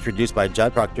Minute is produced by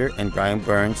Judd Proctor and Brian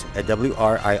Burns at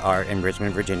WRIR in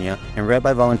Richmond, Virginia, and read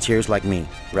by volunteers like me,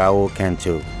 Raul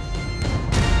Cantu.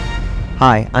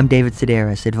 Hi, I'm David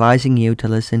Sedaris, advising you to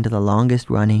listen to the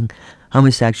longest-running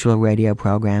homosexual radio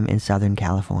program in Southern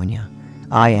California.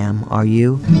 I am, are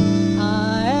you?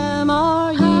 I am,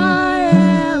 are you? I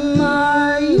am,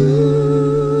 are you?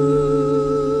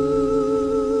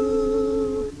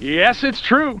 Yes, it's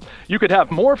true. You could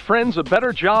have more friends, a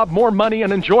better job, more money,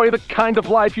 and enjoy the kind of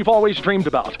life you've always dreamed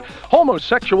about.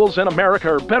 Homosexuals in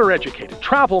America are better educated,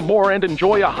 travel more, and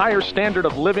enjoy a higher standard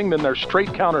of living than their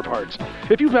straight counterparts.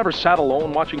 If you've ever sat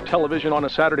alone watching television on a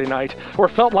Saturday night or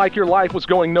felt like your life was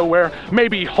going nowhere,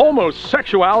 maybe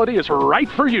homosexuality is right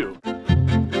for you.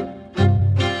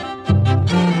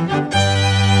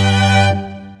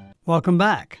 Welcome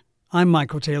back. I'm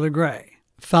Michael Taylor Gray.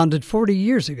 Founded 40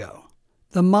 years ago,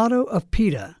 the motto of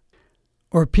PETA,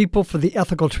 or People for the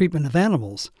Ethical Treatment of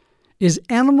Animals, is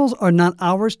animals are not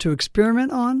ours to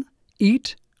experiment on,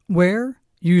 eat, wear,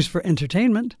 use for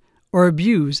entertainment, or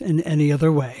abuse in any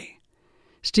other way.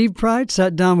 Steve Pride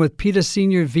sat down with PETA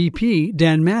Senior VP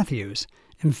Dan Matthews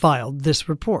and filed this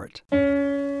report.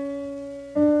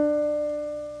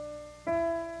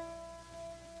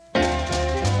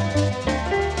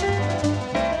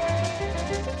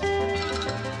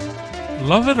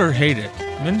 Love it or hate it,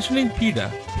 mentioning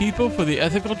PETA, People for the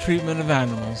Ethical Treatment of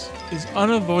Animals, is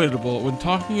unavoidable when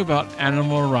talking about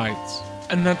animal rights,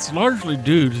 and that's largely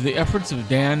due to the efforts of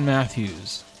Dan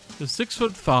Matthews, the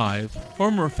 6'5",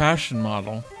 former fashion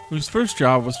model, whose first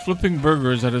job was flipping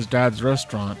burgers at his dad's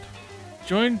restaurant.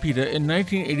 Joined PETA in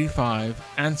 1985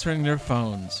 answering their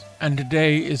phones, and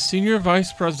today is Senior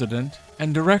Vice President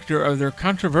and Director of their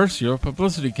controversial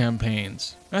publicity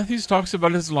campaigns. Matthews talks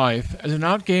about his life as an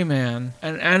out gay man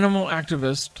and animal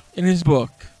activist in his book,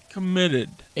 Committed,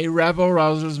 a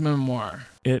rabble-rouser's memoir.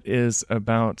 It is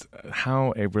about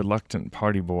how a reluctant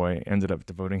party boy ended up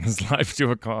devoting his life to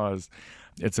a cause.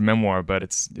 It's a memoir, but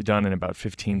it's done in about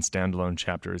 15 standalone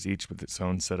chapters, each with its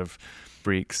own set of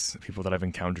freaks, people that I've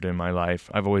encountered in my life.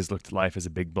 I've always looked at life as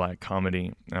a big black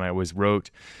comedy, and I always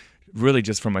wrote really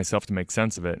just for myself to make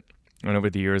sense of it. And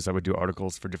over the years, I would do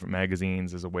articles for different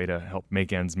magazines as a way to help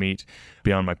make ends meet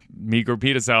beyond my meager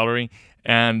PETA salary.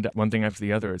 And one thing after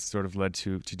the other, it's sort of led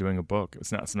to doing a book.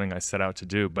 It's not something I set out to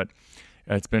do, but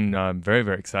it's been very,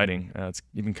 very exciting. It's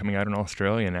even coming out in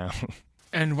Australia now.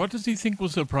 And what does he think will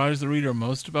surprise the reader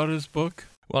most about his book?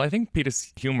 Well, I think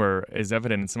PETA's humor is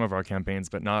evident in some of our campaigns,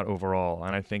 but not overall.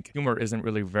 And I think humor isn't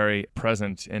really very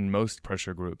present in most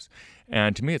pressure groups.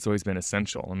 And to me, it's always been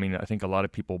essential. I mean, I think a lot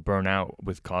of people burn out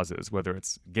with causes, whether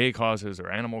it's gay causes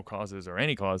or animal causes or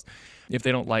any cause, if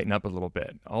they don't lighten up a little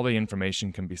bit. All the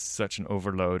information can be such an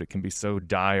overload. It can be so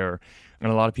dire.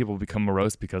 And a lot of people become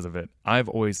morose because of it. I've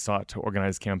always sought to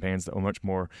organize campaigns that were much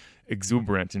more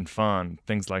exuberant and fun.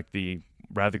 Things like the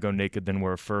Rather Go Naked Than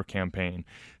Wear Fur campaign.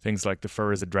 Things like the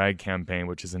Fur is a Drag campaign,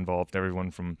 which has involved everyone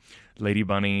from Lady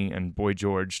Bunny and Boy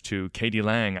George to Katie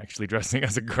Lang actually dressing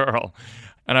as a girl.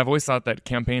 And I've always thought that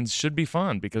campaigns should be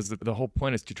fun because the whole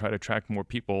point is to try to attract more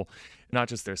people, not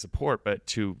just their support, but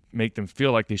to make them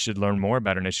feel like they should learn more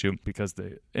about an issue because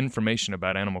the information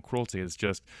about animal cruelty is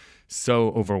just so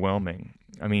overwhelming.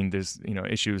 I mean, there's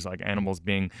issues like animals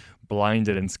being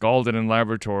blinded and scalded in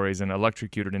laboratories and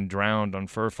electrocuted and drowned on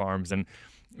fur farms. And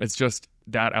it's just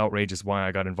that outrage is why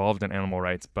I got involved in animal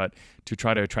rights. But to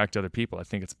try to attract other people, I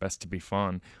think it's best to be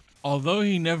fun. Although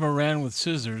he never ran with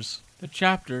scissors, the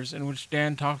chapters in which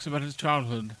Dan talks about his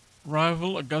childhood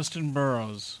rival Augustine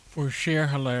Burroughs for sheer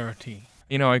hilarity.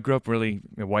 I grew up really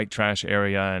in a white trash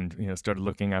area and, started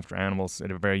looking after animals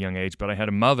at a very young age. But I had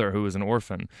a mother who was an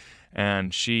orphan,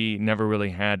 and she never really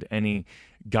had any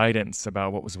guidance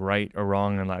about what was right or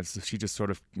wrong in life. So she just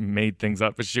sort of made things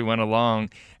up as she went along.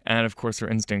 And of course, her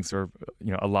instincts are,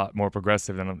 a lot more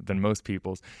progressive than most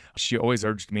people's. She always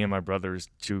urged me and my brothers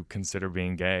to consider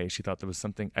being gay. She thought there was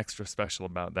something extra special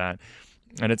about that.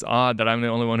 And it's odd that I'm the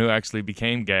only one who actually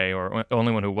became gay or the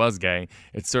only one who was gay.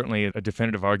 It's certainly a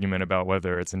definitive argument about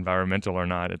whether it's environmental or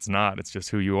not. It's not. It's just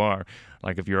who you are.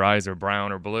 Like if your eyes are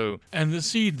brown or blue. And the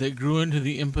seed that grew into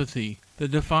the empathy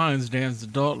that defines Dan's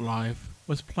adult life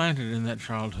was planted in that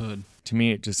childhood. To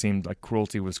me, it just seemed like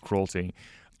cruelty was cruelty.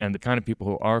 And the kind of people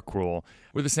who are cruel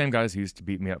were the same guys who used to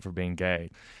beat me up for being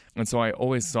gay. And so I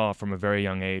always saw from a very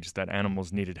young age that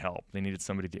animals needed help. They needed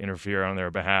somebody to interfere on their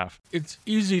behalf. It's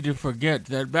easy to forget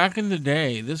that back in the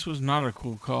day, this was not a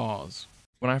cool cause.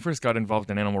 When I first got involved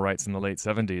in animal rights in the late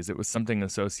 70s, it was something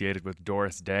associated with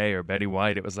Doris Day or Betty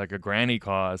White. It was like a granny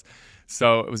cause.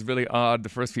 So it was really odd. The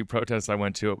first few protests I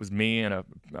went to, it was me and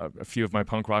a few of my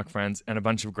punk rock friends and a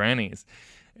bunch of grannies.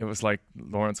 It was like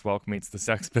Lawrence Welk meets the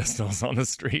Sex Pistols on the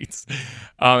streets.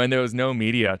 And there was no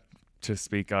media to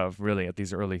speak of, really, at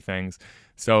these early things.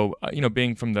 So,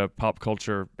 being from the pop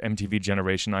culture MTV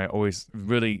generation, I always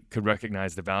really could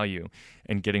recognize the value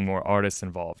in getting more artists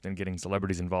involved and getting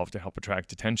celebrities involved to help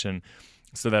attract attention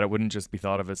so that it wouldn't just be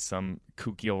thought of as some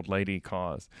kooky old lady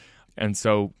cause. And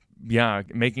so, yeah,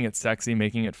 making it sexy,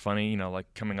 making it funny,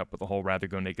 like coming up with the whole Rather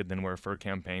Go Naked Than Wear Fur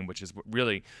campaign, which is what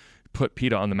really put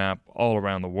PETA on the map all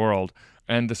around the world.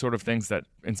 And the sort of things that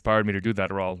inspired me to do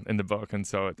that are all in the book. And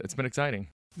so it's been exciting.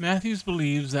 Matthews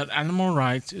believes that animal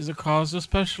rights is a cause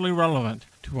especially relevant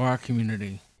to our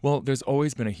community. Well, there's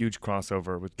always been a huge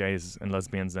crossover with gays and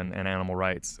lesbians and animal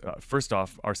rights. First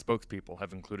off, our spokespeople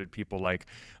have included people like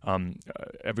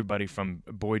everybody from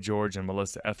Boy George and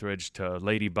Melissa Etheridge to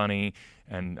Lady Bunny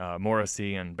and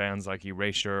Morrissey and bands like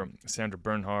Erasure. Sandra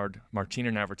Bernhard,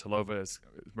 Martina Navratilova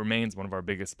remains one of our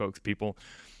biggest spokespeople.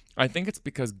 I think it's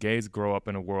because gays grow up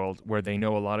in a world where they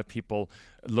know a lot of people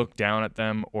look down at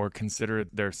them or consider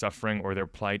their suffering or their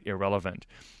plight irrelevant.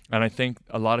 And I think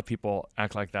a lot of people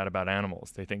act like that about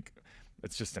animals. They think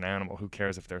it's just an animal. Who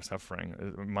cares if they're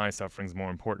suffering? My suffering's more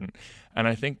important. And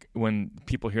I think when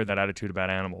people hear that attitude about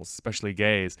animals, especially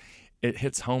gays, it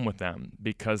hits home with them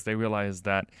because they realize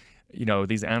that,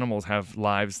 these animals have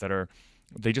lives that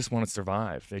they just want to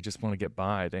survive. They just want to get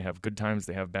by. They have good times,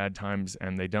 they have bad times,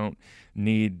 and they don't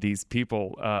need these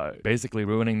people basically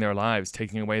ruining their lives,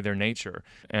 taking away their nature,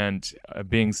 and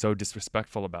being so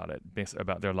disrespectful about it,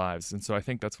 about their lives. And so I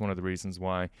think that's one of the reasons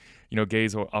why,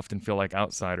 gays often feel like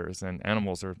outsiders, and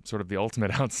animals are sort of the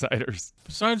ultimate outsiders.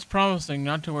 Besides promising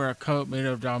not to wear a coat made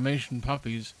of Dalmatian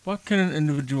puppies, what can an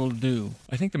individual do?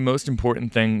 I think the most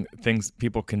important things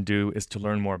people can do is to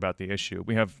learn more about the issue.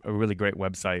 We have a really great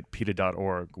website, PETA.org,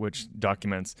 which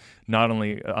documents not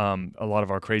only a lot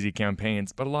of our crazy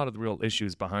campaigns, but a lot of the real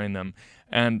issues behind them.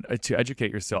 And to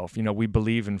educate yourself, we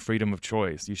believe in freedom of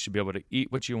choice. You should be able to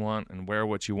eat what you want and wear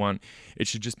what you want. It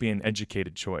should just be an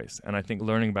educated choice. And I think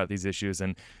learning about these issues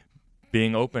and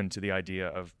being open to the idea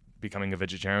of becoming a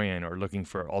vegetarian or looking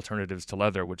for alternatives to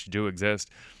leather, which do exist,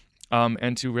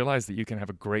 and to realize that you can have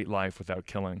a great life without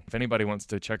killing. If anybody wants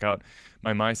to check out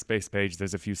my MySpace page,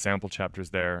 there's a few sample chapters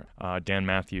there, Dan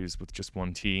Matthews with just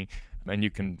one T, and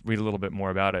you can read a little bit more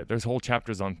about it. There's whole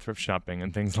chapters on thrift shopping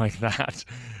and things like that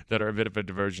that are a bit of a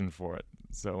diversion for it.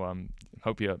 So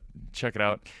hope you check it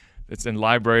out. It's in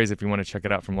libraries if you want to check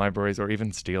it out from libraries, or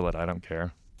even steal it. I don't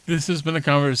care. This has been a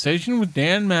conversation with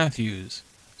Dan Matthews,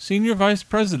 Senior Vice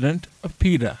President of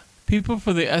PETA, People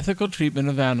for the Ethical Treatment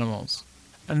of Animals,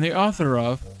 and the author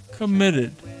of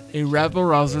Committed, a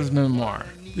rabble-rouser's memoir.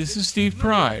 This is Steve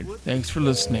Pride. Thanks for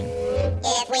listening.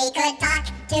 If we could talk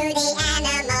to the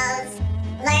animals,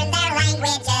 learn their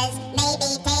languages,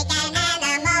 maybe take an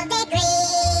animal degree.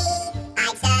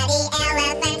 I'd study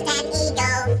elephant and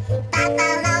eagle,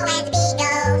 buffalo and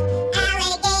beagle,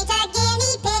 alligator,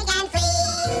 guinea pig and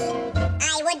flea. I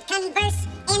would converse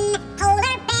in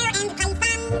polar bear and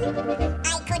python. I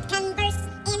could converse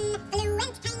in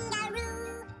fluent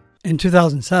kangaroo. In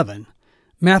 2007,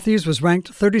 Matthews was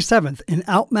ranked 37th in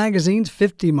Out Magazine's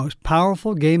 50 most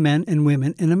powerful gay men and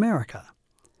women in America.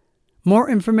 More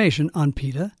information on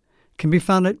PETA can be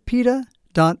found at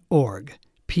PETA.org,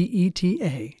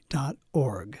 PETA.org.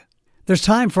 There's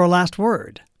time for a last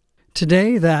word.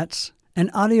 Today, that's an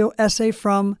audio essay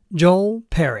from Joel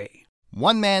Perry.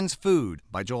 One Man's Food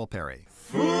by Joel Perry.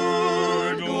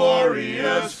 Food,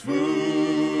 glorious food,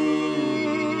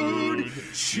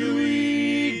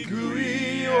 chewy,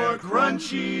 gooey, or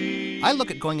crunchy. I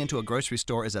look at going into a grocery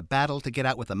store as a battle to get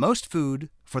out with the most food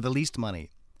for the least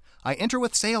money. I enter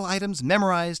with sale items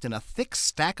memorized in a thick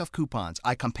stack of coupons.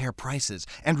 I compare prices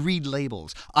and read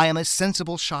labels. I am a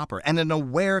sensible shopper and an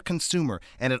aware consumer,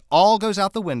 and it all goes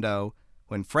out the window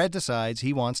when Fred decides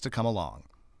he wants to come along.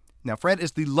 Now, Fred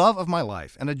is the love of my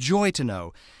life and a joy to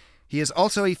know. He is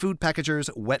also a food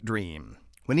packager's wet dream.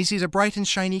 When he sees a bright and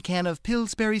shiny can of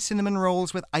Pillsbury cinnamon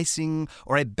rolls with icing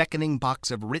or a beckoning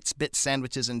box of Ritz Bits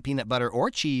sandwiches and peanut butter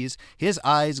or cheese, his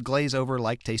eyes glaze over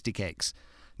like tasty cakes.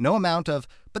 No amount of,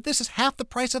 but this is half the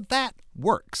price of that,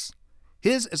 works.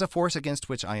 His is a force against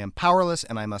which I am powerless,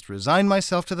 and I must resign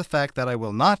myself to the fact that I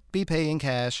will not be paying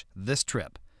cash this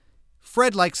trip.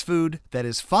 Fred likes food that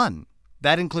is fun.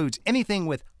 That includes anything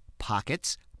with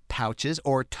pockets, pouches,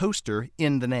 or toaster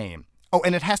in the name. Oh,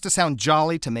 and it has to sound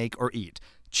jolly to make or eat.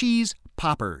 Cheese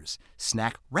poppers,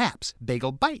 snack wraps,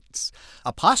 bagel bites.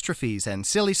 Apostrophes and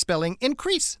silly spelling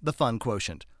increase the fun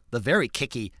quotient. The very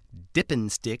kicky Dippin'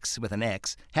 Sticks with an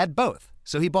X had both,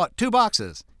 so he bought 2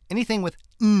 boxes. Anything with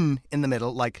in the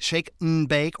middle, like shake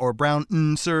bake or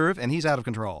brown serve, and he's out of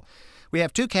control. We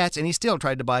have 2 cats, and he still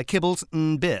tried to buy kibbles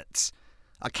and bits.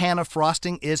 A can of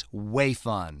frosting is way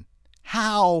fun.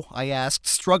 How? I asked,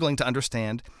 struggling to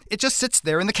understand. It just sits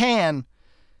there in the can.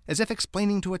 As if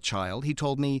explaining to a child, he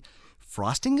told me,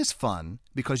 frosting is fun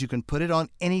because you can put it on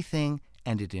anything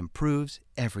and it improves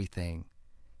everything.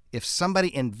 If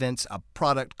somebody invents a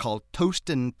product called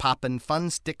Toastin' Poppin' Fun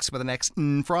Sticks with an X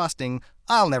frosting,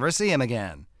 I'll never see him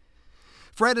again.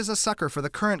 Fred is a sucker for the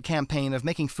current campaign of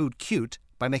making food cute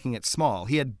by making it small.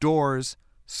 He adores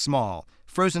small.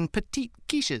 Frozen petite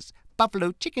quiches,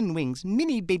 buffalo chicken wings,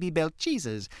 mini Baby Bell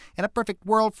cheeses. In a perfect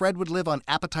world, Fred would live on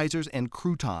appetizers and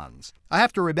croutons. I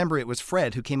have to remember it was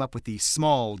Fred who came up with the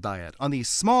small diet. On the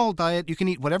small diet, you can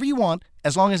eat whatever you want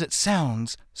as long as it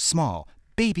sounds small.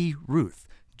 Baby Ruth,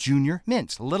 Junior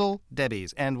Mints, Little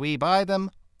Debbie's, and we buy them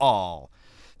all.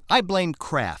 I blamed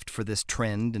Kraft for this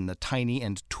trend in the tiny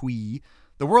and twee.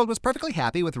 The world was perfectly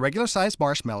happy with regular-sized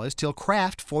marshmallows till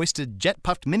Kraft foisted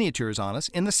jet-puffed miniatures on us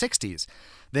in the 60s.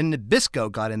 Then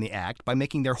Nabisco got in the act by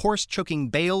making their horse-choking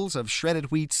bales of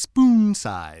shredded wheat spoon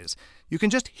size. You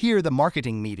can just hear the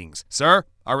marketing meetings. Sir,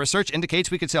 our research indicates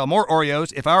we could sell more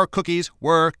Oreos if our cookies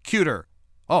were cuter.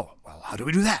 Oh, well, how do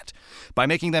we do that? By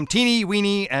making them teeny,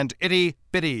 weeny, and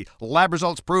itty-bitty. Lab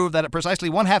results prove that at precisely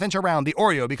 1/2 inch around, the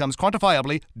Oreo becomes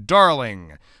quantifiably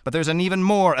darling. But there's an even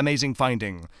more amazing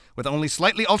finding. With only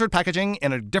slightly altered packaging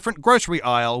in a different grocery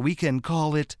aisle, we can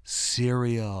call it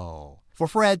cereal. For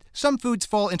Fred, some foods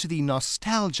fall into the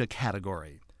nostalgia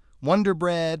category. Wonder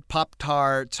Bread,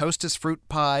 Pop-Tarts, Hostess fruit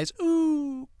pies,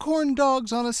 ooh, corn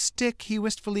dogs on a stick, he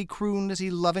wistfully crooned as he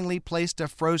lovingly placed a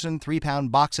frozen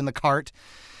 3-pound box in the cart.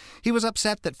 He was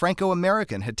upset that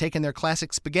Franco-American had taken their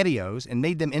classic SpaghettiOs and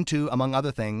made them into, among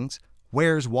other things,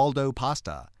 Where's Waldo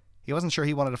pasta. He wasn't sure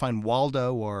he wanted to find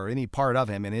Waldo or any part of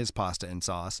him in his pasta and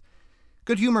sauce.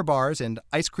 Good humor bars and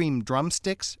ice cream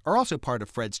drumsticks are also part of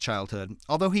Fred's childhood,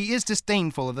 although he is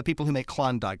disdainful of the people who make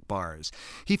Klondike bars.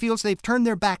 He feels they've turned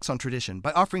their backs on tradition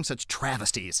by offering such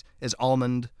travesties as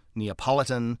almond,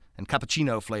 Neapolitan, and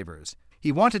cappuccino flavors.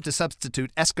 He wanted to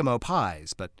substitute Eskimo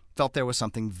pies, but felt there was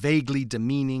something vaguely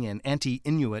demeaning and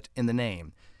anti-Inuit in the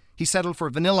name. He settled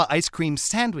for vanilla ice cream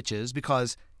sandwiches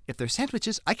because, if they're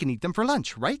sandwiches, I can eat them for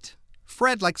lunch, right?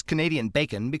 Fred likes Canadian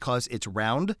bacon because it's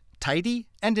round, tidy,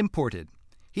 and imported.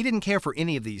 He didn't care for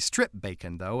any of the strip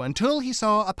bacon, though, until he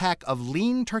saw a pack of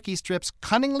lean turkey strips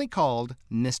cunningly called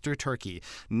Mr. Turkey.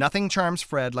 Nothing charms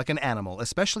Fred like an animal,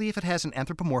 especially if it has an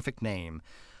anthropomorphic name.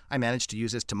 I managed to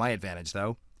use this to my advantage,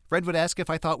 though. Fred would ask if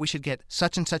I thought we should get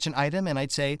such and such an item, and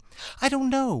I'd say, I don't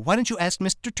know. Why don't you ask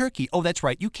Mr. Turkey? Oh, that's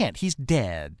right, you can't. He's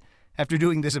dead. After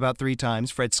doing this about 3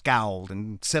 times, Fred scowled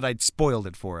and said I'd spoiled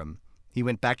it for him. He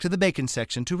went back to the bacon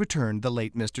section to return the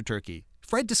late Mr. Turkey.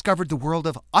 Fred discovered the world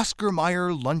of Oscar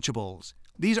Mayer Lunchables.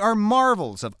 These are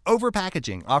marvels of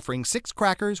over-packaging, offering 6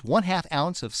 crackers, 1/2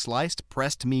 ounce of sliced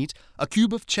pressed meat, a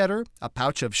cube of cheddar, a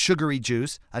pouch of sugary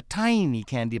juice, a tiny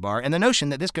candy bar, and the notion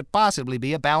that this could possibly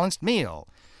be a balanced meal.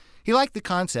 He liked the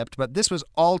concept, but this was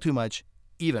all too much,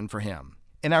 even for him.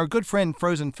 In our good friend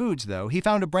Frozen Foods, though, he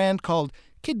found a brand called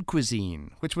Kid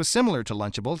Cuisine, which was similar to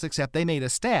Lunchables, except they made a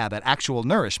stab at actual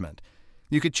nourishment.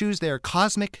 You could choose their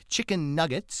Cosmic Chicken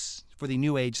Nuggets for the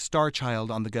new age star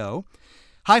child on the go,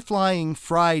 high-flying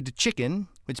fried chicken,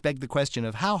 which begged the question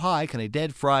of how high can a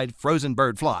dead fried frozen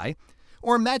bird fly,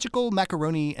 or magical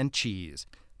macaroni and cheese.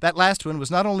 That last one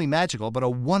was not only magical, but a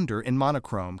wonder in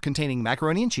monochrome, containing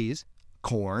macaroni and cheese,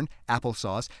 corn,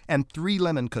 applesauce, and 3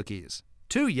 lemon cookies.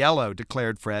 Too yellow,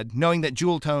 declared Fred, knowing that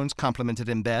jewel tones complimented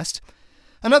him best.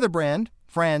 Another brand,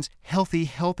 Fran's Healthy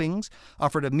Helpings,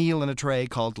 offered a meal in a tray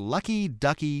called Lucky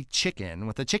Ducky Chicken,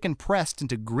 with the chicken pressed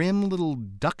into grim little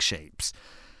duck shapes.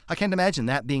 I can't imagine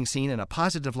that being seen in a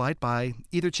positive light by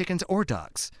either chickens or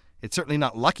ducks. It's certainly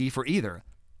not lucky for either.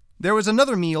 There was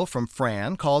another meal from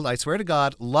Fran called, I swear to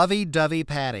God, Lovey-Dovey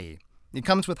Patty. It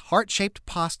comes with heart-shaped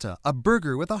pasta, a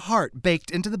burger with a heart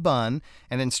baked into the bun,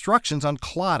 and instructions on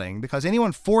clotting, because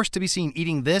anyone forced to be seen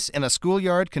eating this in a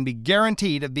schoolyard can be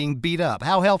guaranteed of being beat up.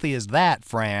 How healthy is that,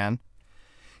 Fran?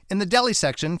 In the deli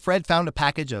section, Fred found a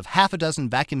package of 6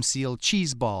 vacuum-sealed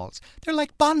cheese balls. They're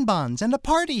like bonbons and a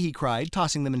party, he cried,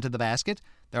 tossing them into the basket.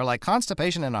 They're like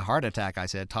constipation and a heart attack, I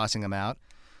said, tossing them out.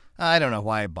 I don't know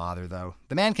why I bother, though.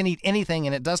 The man can eat anything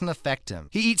and it doesn't affect him.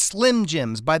 He eats Slim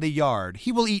Jims by the yard.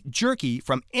 He will eat jerky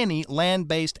from any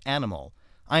land-based animal.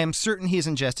 I am certain he has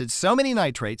ingested so many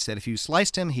nitrates that if you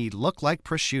sliced him, he'd look like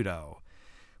prosciutto.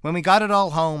 When we got it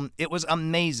all home, it was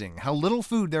amazing how little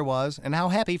food there was and how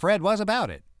happy Fred was about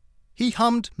it. He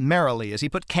hummed merrily as he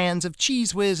put cans of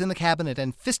Cheese Whiz in the cabinet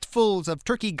and fistfuls of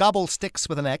turkey gobble sticks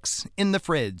with an X in the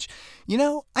fridge. You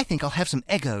know, I think I'll have some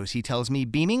Eggos, he tells me,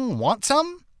 beaming. Want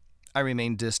some? I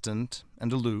remain distant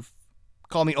and aloof.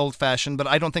 Call me old-fashioned, but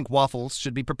I don't think waffles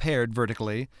should be prepared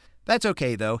vertically. That's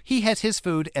okay, though. He has his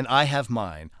food, and I have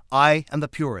mine. I am the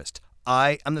purist.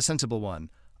 I am the sensible one.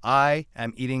 I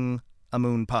am eating a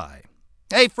moon pie.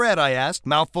 Hey, Fred, I asked,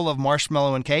 mouthful of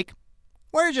marshmallow and cake.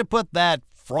 Where'd you put that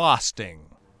frosting?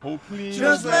 Oh, please.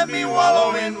 Just let me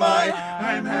wallow in my,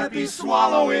 I'm happy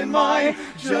swallowing my,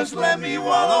 just let me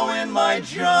wallow in my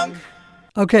junk.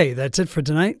 Okay, that's it for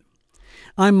tonight.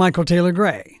 I'm Michael Taylor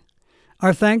Gray.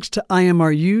 Our thanks to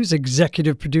IMRU's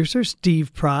executive producer,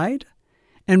 Steve Pride,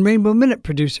 and Rainbow Minute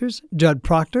producers, Judd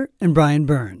Proctor and Brian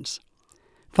Burns.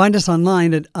 Find us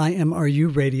online at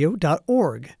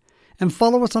imruradio.org and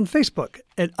follow us on Facebook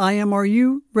at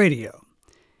IMRU Radio.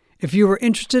 If you are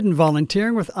interested in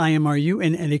volunteering with IMRU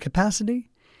in any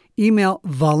capacity, email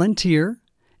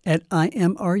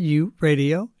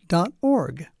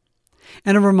volunteer@imruradio.org.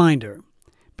 And a reminder,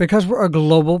 because we're a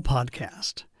global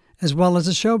podcast, as well as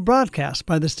a show broadcast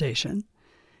by the station,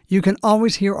 you can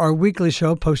always hear our weekly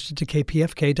show posted to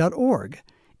kpfk.org,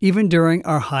 even during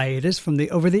our hiatus from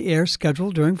the over-the-air schedule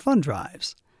during fund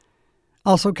drives.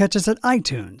 Also catch us at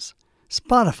iTunes,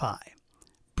 Spotify,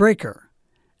 Breaker,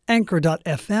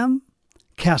 Anchor.fm,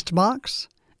 CastBox,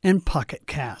 and Pocket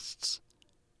Casts.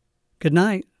 Good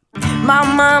night. My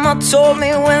mama told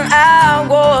me when I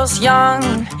was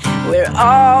young, we're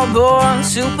all born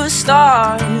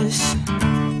superstars.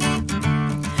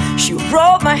 She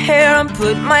rolled my hair and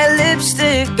put my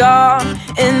lipstick on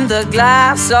in the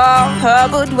glass of her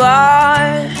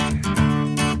boudoir.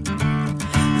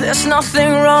 There's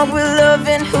nothing wrong with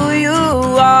loving who you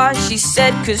are, she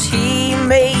said, 'cause he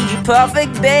made you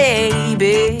perfect,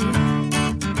 baby.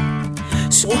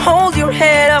 So hold your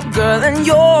head up, girl, and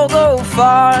you'll go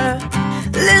far.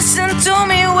 Listen to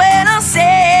me when I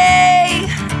say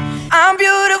I'm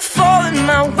beautiful in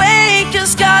my way,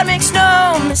 'cause God makes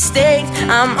no mistakes.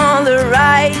 I'm on the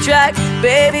right track,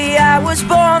 baby, I was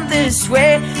born this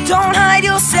way. Don't hide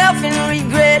yourself in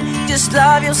regret, just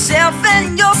love yourself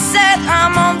and you're set.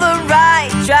 I'm on the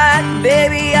right track,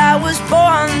 baby, I was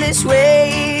born this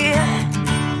way.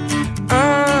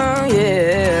 Oh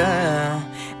yeah,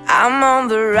 I'm on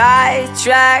the right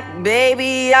track,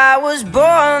 baby, I was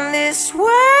born this way.